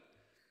night,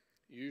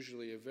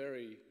 usually a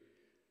very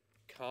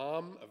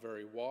calm, a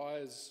very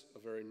wise, a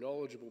very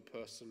knowledgeable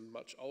person,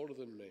 much older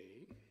than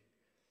me.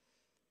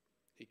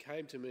 He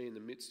came to me in the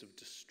midst of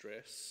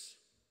distress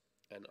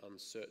and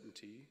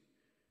uncertainty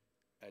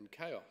and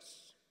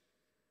chaos.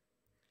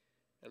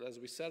 And as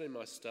we sat in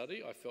my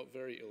study, I felt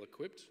very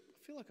ill-equipped.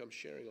 I feel like I'm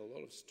sharing a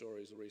lot of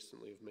stories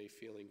recently of me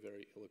feeling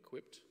very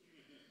ill-equipped.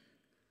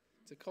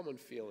 It's a common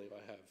feeling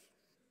I have.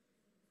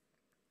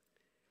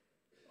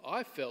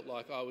 I felt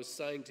like I was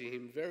saying to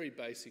him very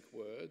basic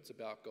words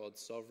about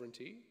God's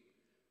sovereignty,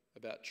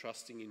 about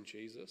trusting in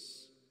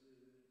Jesus,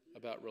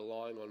 about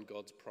relying on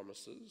God's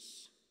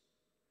promises.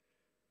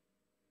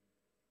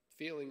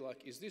 Feeling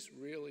like, is this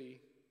really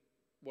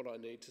what I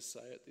need to say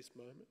at this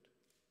moment?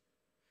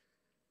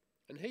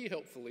 And he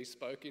helpfully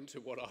spoke into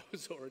what I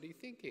was already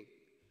thinking.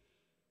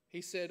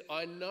 He said,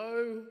 I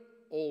know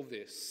all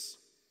this.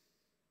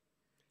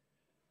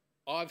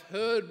 I've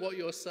heard what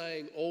you're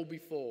saying all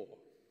before,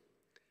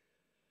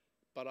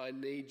 but I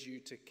need you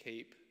to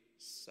keep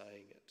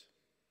saying it.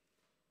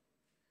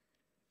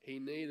 He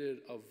needed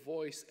a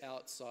voice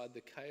outside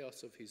the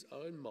chaos of his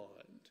own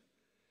mind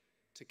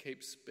to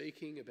keep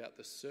speaking about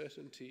the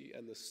certainty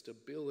and the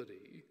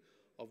stability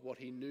of what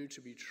he knew to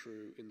be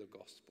true in the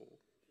gospel.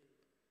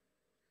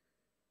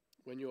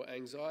 When your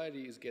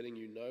anxiety is getting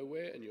you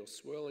nowhere and you're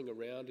swirling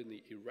around in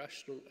the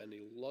irrational and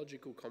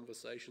illogical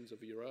conversations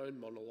of your own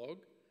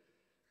monologue,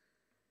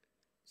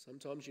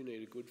 sometimes you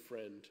need a good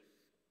friend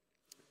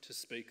to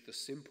speak the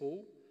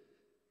simple,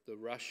 the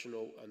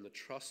rational, and the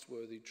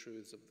trustworthy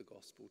truths of the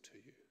gospel to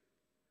you.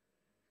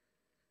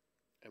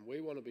 And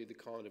we want to be the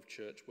kind of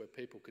church where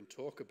people can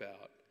talk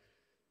about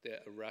their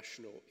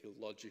irrational,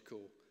 illogical,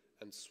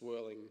 and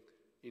swirling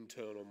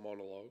internal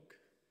monologue,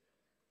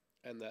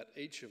 and that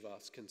each of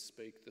us can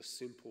speak the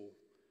simple,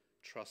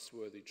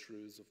 trustworthy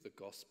truths of the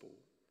gospel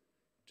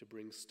to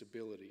bring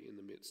stability in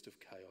the midst of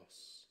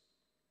chaos.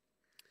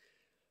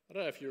 I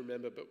don't know if you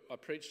remember, but I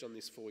preached on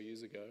this 4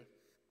 years ago.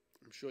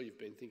 I'm sure you've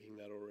been thinking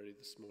that already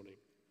this morning.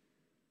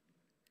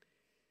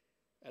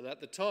 And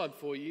at the time,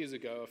 4 years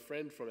ago, a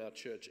friend from our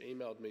church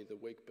emailed me the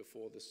week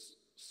before this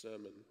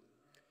sermon,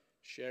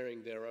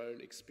 sharing their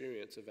own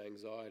experience of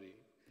anxiety.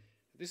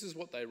 This is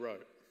what they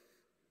wrote.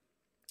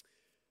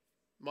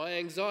 My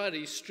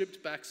anxiety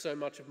stripped back so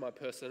much of my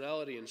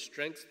personality and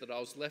strengths that I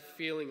was left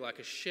feeling like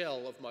a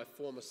shell of my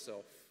former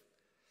self.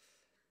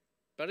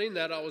 But in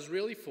that, I was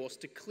really forced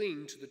to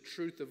cling to the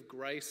truth of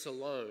grace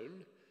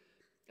alone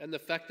and the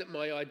fact that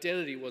my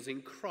identity was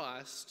in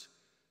Christ,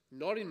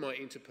 not in my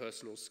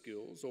interpersonal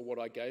skills or what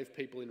I gave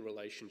people in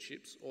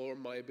relationships or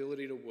my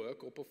ability to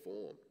work or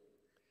perform.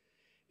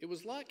 It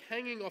was like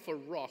hanging off a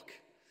rock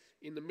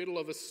in the middle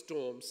of a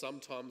storm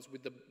sometimes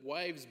with the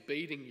waves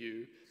beating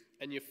you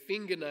and your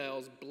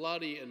fingernails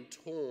bloody and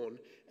torn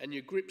and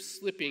your grip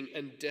slipping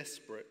and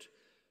desperate,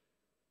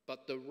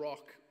 but the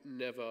rock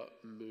never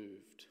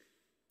moved.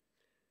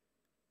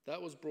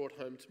 That was brought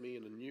home to me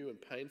in a new and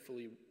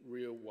painfully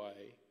real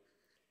way,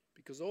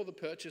 because all the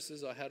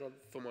purchases I had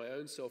for my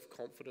own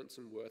self-confidence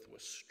and worth were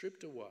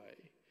stripped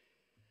away,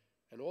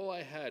 and all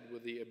I had were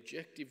the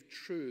objective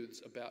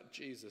truths about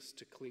Jesus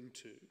to cling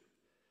to,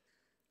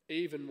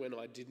 even when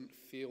I didn't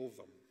feel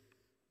them.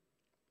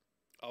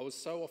 I was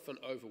so often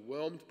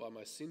overwhelmed by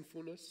my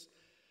sinfulness.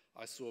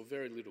 I saw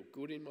very little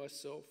good in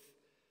myself,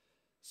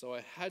 so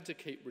I had to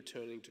keep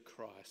returning to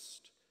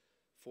Christ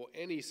for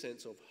any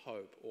sense of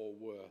hope or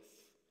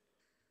worth.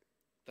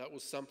 That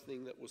was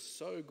something that was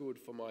so good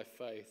for my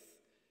faith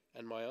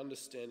and my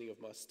understanding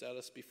of my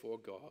status before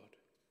God,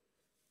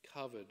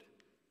 covered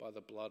by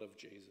the blood of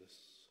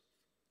Jesus.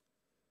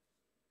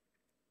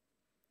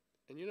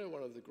 And you know,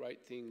 one of the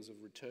great things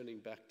of returning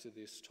back to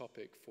this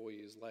topic 4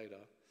 years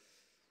later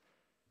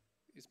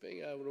is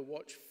being able to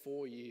watch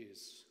 4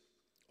 years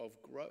of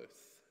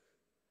growth,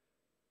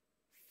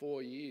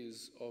 4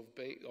 years of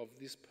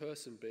this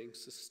person being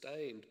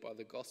sustained by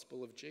the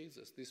gospel of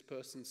Jesus, this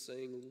person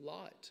seeing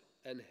light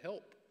and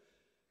help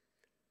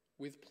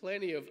with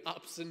plenty of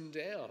ups and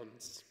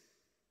downs.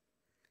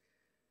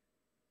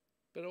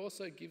 But it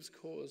also gives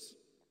cause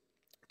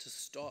to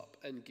stop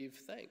and give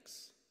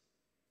thanks.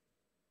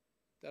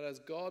 that as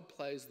God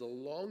plays the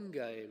long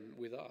game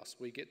with us,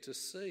 we get to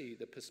see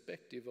the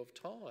perspective of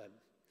time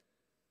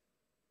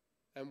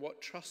and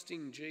what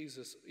trusting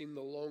Jesus in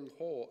the long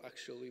haul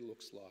actually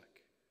looks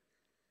like.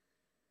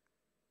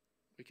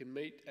 We can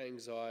meet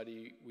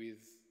anxiety with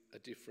a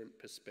different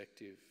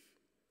perspective.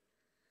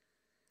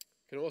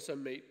 We can also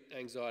meet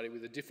anxiety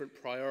with a different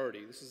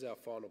priority. This is our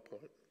final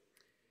point.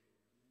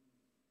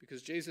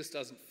 Because Jesus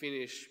doesn't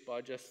finish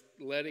by just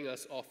letting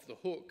us off the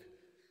hook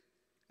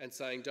and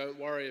saying, don't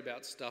worry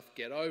about stuff,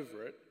 get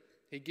over it.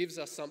 He gives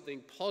us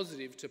something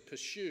positive to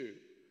pursue.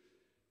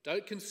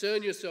 Don't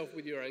concern yourself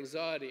with your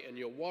anxiety and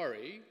your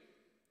worry.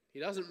 He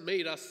doesn't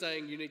meet us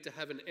saying you need to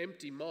have an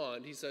empty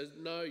mind. He says,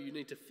 no, you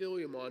need to fill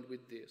your mind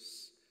with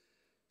this.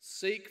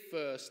 Seek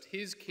first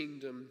his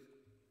kingdom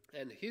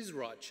and his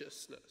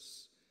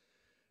righteousness,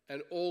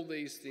 and all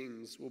these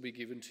things will be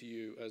given to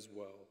you as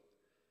well.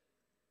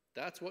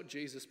 That's what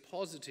Jesus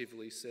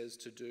positively says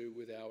to do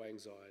with our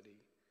anxiety.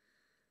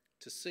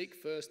 To seek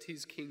first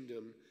his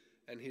kingdom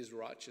and his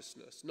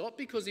righteousness. Not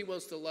because he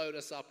wants to load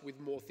us up with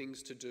more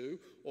things to do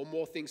or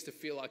more things to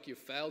feel like you've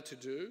failed to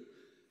do.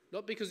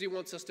 Not because he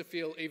wants us to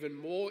feel even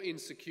more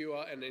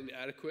insecure and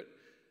inadequate,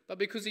 but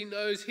because he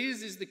knows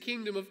his is the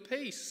kingdom of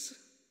peace.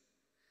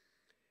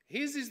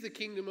 His is the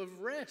kingdom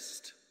of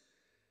rest.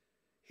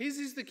 His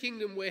is the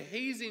kingdom where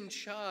he's in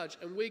charge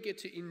and we get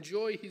to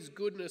enjoy his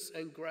goodness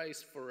and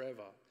grace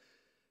forever.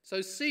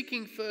 So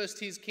seeking first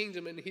his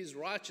kingdom and his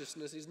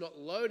righteousness is not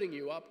loading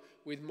you up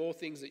with more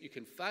things that you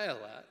can fail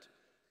at,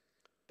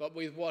 but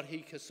with what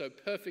he so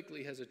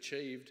perfectly has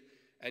achieved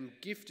and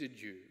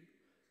gifted you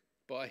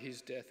by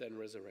his death and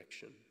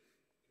resurrection.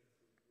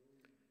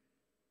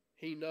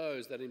 He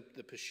knows that in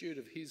the pursuit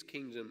of his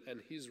kingdom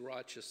and his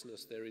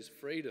righteousness there is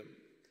freedom.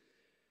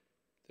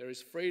 There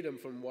is freedom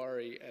from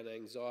worry and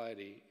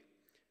anxiety.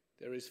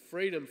 There is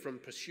freedom from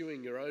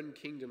pursuing your own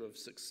kingdom of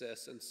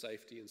success and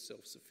safety and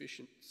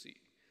self-sufficiency.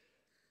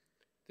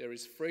 There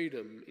is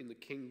freedom in the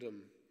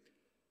kingdom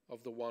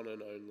of the one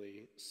and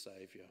only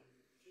Saviour.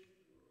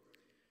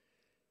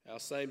 Our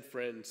same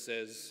friend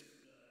says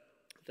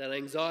that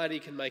anxiety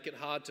can make it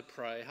hard to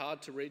pray,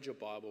 hard to read your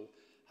Bible,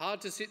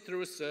 hard to sit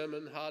through a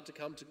sermon, hard to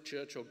come to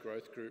church or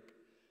growth group,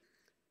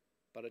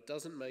 but it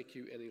doesn't make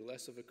you any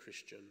less of a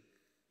Christian.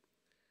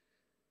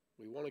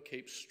 We want to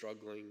keep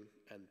struggling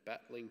and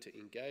battling to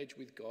engage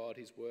with God,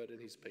 his word and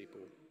his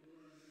people,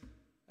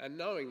 and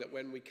knowing that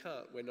when we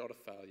can't, we're not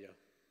a failure.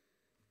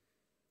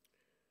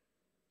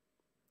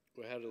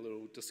 We had a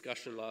little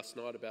discussion last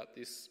night about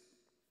this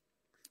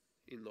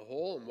in the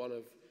hall, and one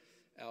of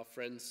our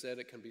friends said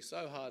it can be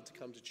so hard to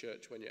come to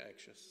church when you're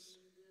anxious.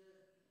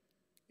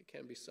 It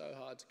can be so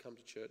hard to come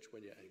to church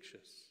when you're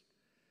anxious.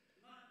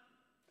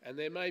 And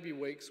there may be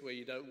weeks where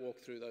you don't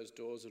walk through those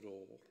doors at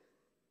all,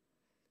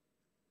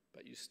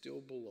 but you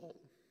still belong.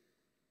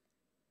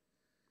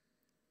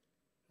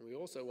 And we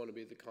also want to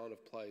be the kind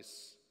of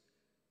place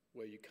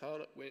where you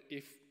can't,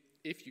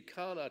 if you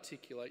can't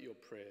articulate your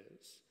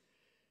prayers,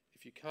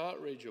 if you can't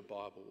read your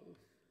Bible,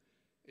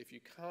 if you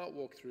can't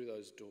walk through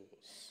those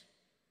doors,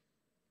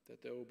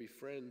 that there will be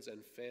friends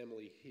and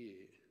family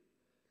here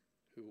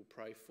who will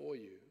pray for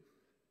you,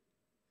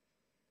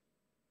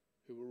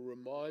 who will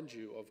remind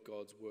you of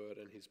God's word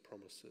and his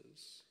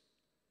promises,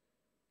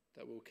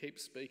 that will keep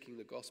speaking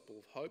the gospel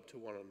of hope to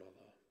one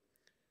another,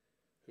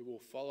 who will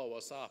follow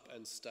us up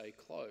and stay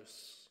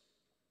close.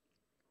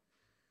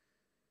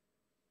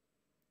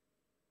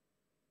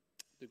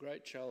 The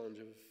great challenge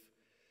of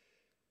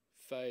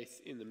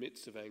faith in the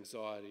midst of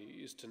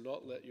anxiety is to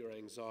not let your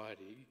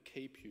anxiety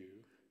keep you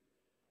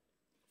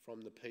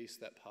from the peace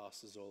that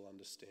passes all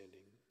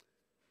understanding,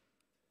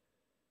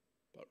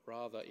 but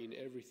rather in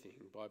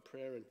everything, by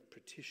prayer and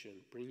petition,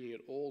 bringing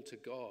it all to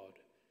God,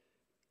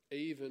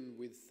 even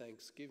with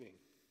thanksgiving,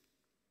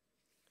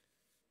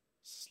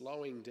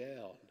 slowing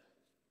down,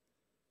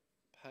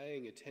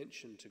 paying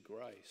attention to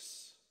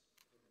grace,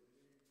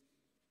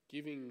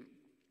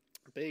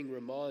 being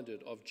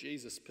reminded of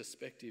Jesus'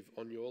 perspective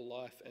on your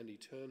life and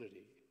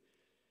eternity,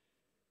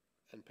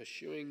 and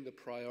pursuing the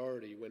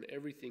priority when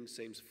everything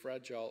seems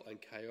fragile and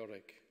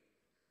chaotic,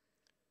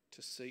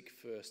 to seek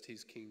first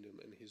his kingdom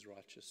and his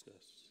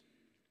righteousness.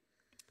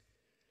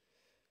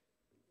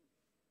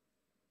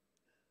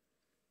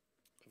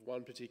 I have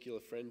one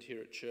particular friend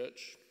here at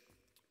church,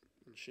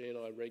 and she and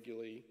I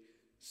regularly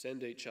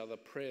send each other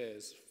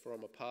prayers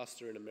from a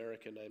pastor in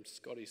America named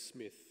Scotty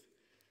Smith.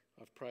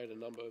 I've prayed a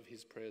number of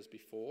his prayers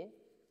before.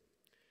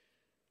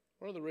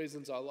 One of the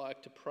reasons I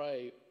like to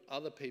pray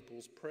other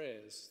people's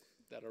prayers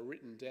that are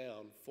written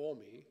down for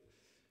me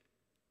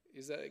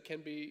is that it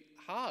can be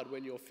hard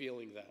when you're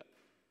feeling that.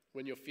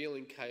 When you're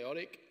feeling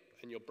chaotic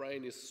and your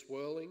brain is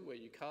swirling where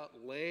you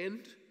can't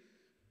land,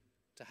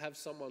 to have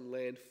someone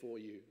land for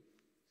you.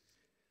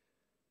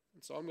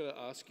 And so I'm going to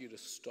ask you to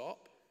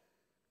stop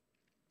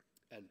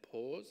and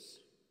pause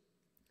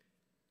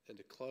and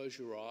to close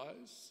your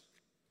eyes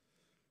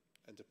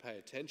and to pay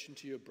attention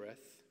to your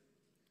breath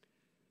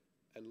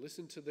and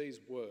listen to these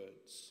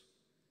words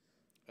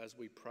as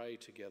we pray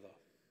together.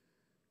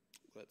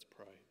 Let's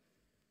pray.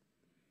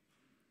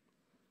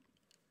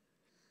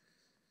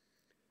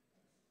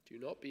 Do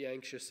not be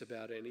anxious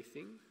about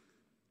anything,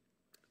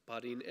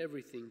 but in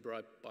everything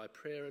by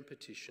prayer and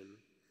petition,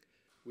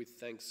 with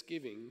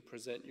thanksgiving,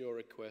 present your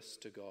requests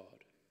to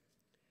God.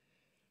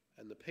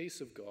 And the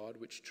peace of God,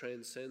 which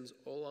transcends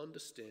all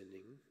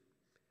understanding,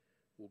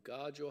 will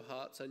guard your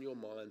hearts and your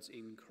minds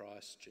in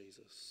Christ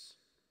Jesus.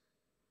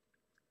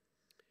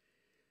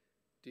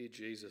 Dear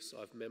Jesus,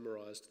 I've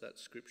memorised that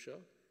scripture.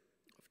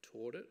 I've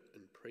taught it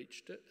and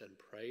preached it and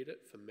prayed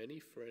it for many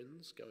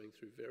friends going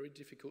through very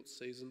difficult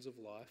seasons of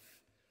life.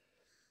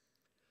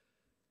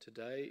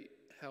 Today,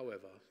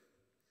 however,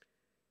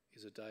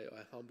 is a day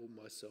I humble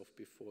myself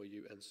before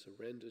you and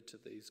surrender to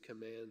these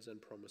commands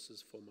and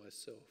promises for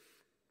myself.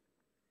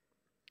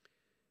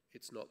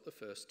 It's not the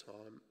first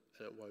time,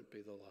 and it won't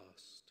be the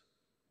last.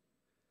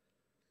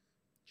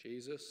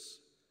 Jesus,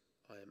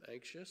 I am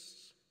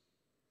anxious,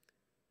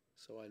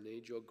 so I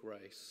need your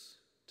grace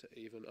to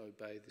even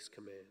obey this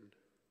command.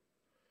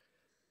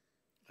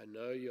 I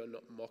know you're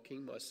not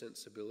mocking my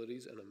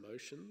sensibilities and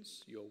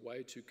emotions. You're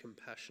way too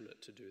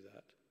compassionate to do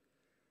that.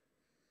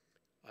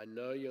 I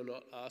know you're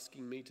not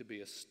asking me to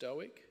be a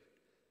stoic,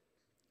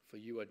 for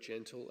you are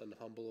gentle and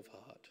humble of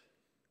heart.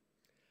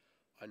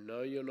 I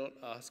know you're not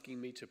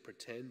asking me to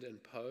pretend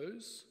and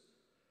pose,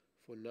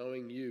 for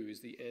knowing you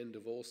is the end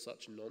of all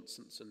such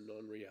nonsense and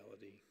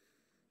non-reality.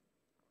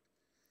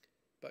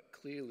 But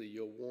clearly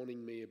you're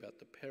warning me about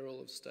the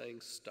peril of staying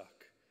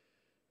stuck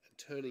and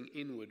turning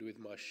inward with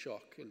my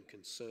shock and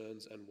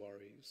concerns and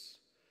worries.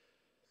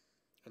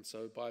 And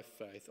so by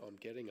faith I'm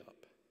getting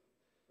up.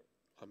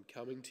 I'm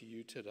coming to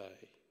you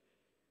today,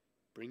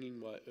 bringing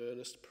my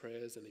earnest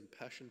prayers and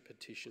impassioned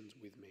petitions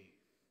with me.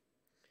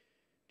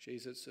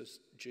 Jesus,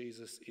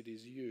 it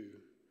is you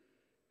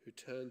who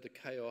turned the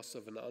chaos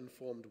of an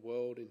unformed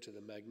world into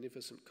the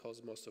magnificent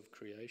cosmos of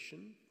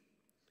creation.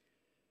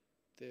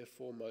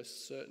 Therefore,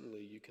 most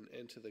certainly you can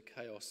enter the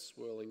chaos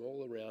swirling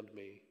all around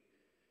me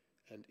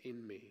and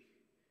in me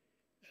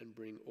and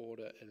bring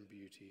order and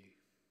beauty.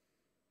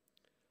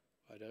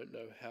 I don't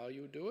know how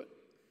you'll do it.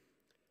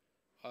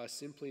 I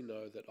simply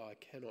know that I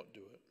cannot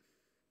do it.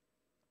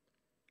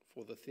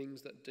 For the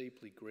things that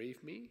deeply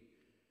grieve me,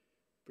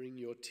 bring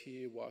your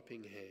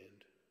tear-wiping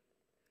hand.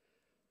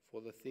 For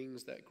the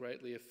things that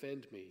greatly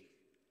offend me,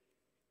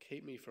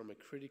 keep me from a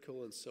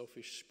critical and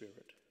selfish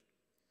spirit.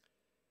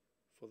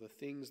 For the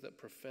things that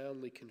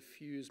profoundly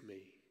confuse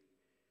me,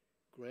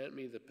 grant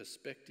me the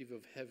perspective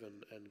of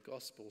heaven and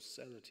gospel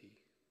sanity.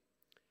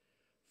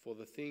 For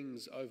the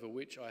things over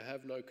which I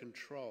have no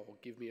control,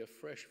 give me a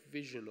fresh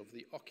vision of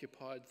the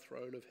occupied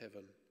throne of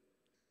heaven.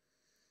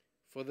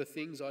 For the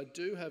things I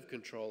do have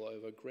control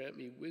over, grant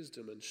me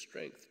wisdom and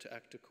strength to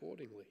act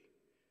accordingly.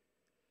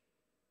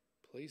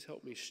 Please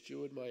help me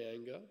steward my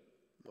anger,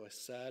 my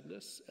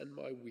sadness, and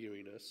my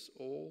weariness,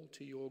 all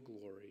to your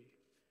glory.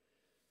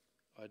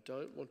 I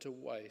don't want to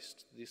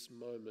waste this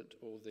moment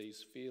or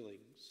these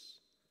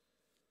feelings.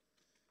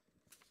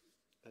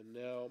 And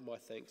now my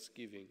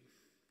thanksgiving.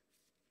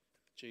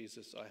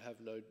 Jesus, I have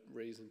no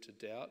reason to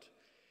doubt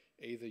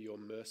either your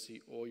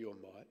mercy or your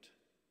might.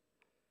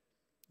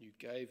 You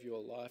gave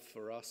your life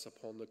for us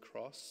upon the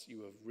cross.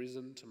 You have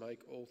risen to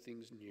make all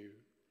things new.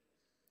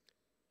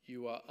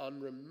 You are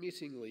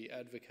unremittingly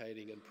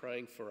advocating and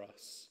praying for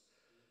us.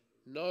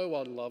 No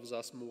one loves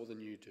us more than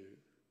you do.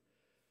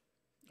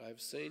 I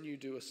have seen you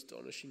do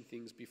astonishing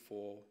things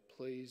before.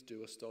 Please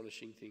do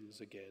astonishing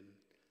things again.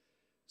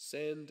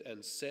 Send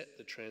and set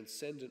the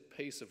transcendent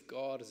peace of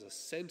God as a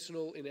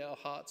sentinel in our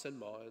hearts and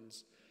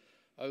minds.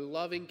 O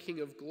loving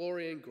King of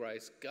glory and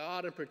grace,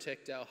 guard and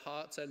protect our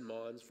hearts and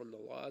minds from the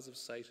lies of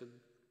Satan,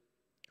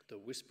 the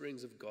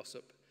whisperings of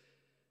gossip,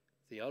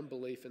 the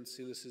unbelief and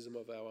cynicism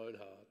of our own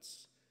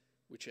hearts,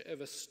 which are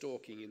ever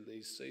stalking in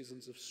these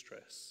seasons of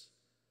stress.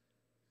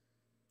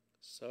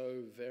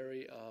 So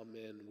very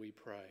amen we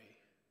pray,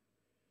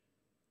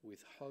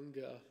 with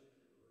hunger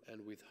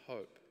and with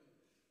hope,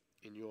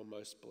 in your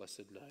most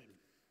blessed name.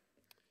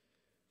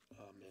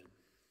 Amen.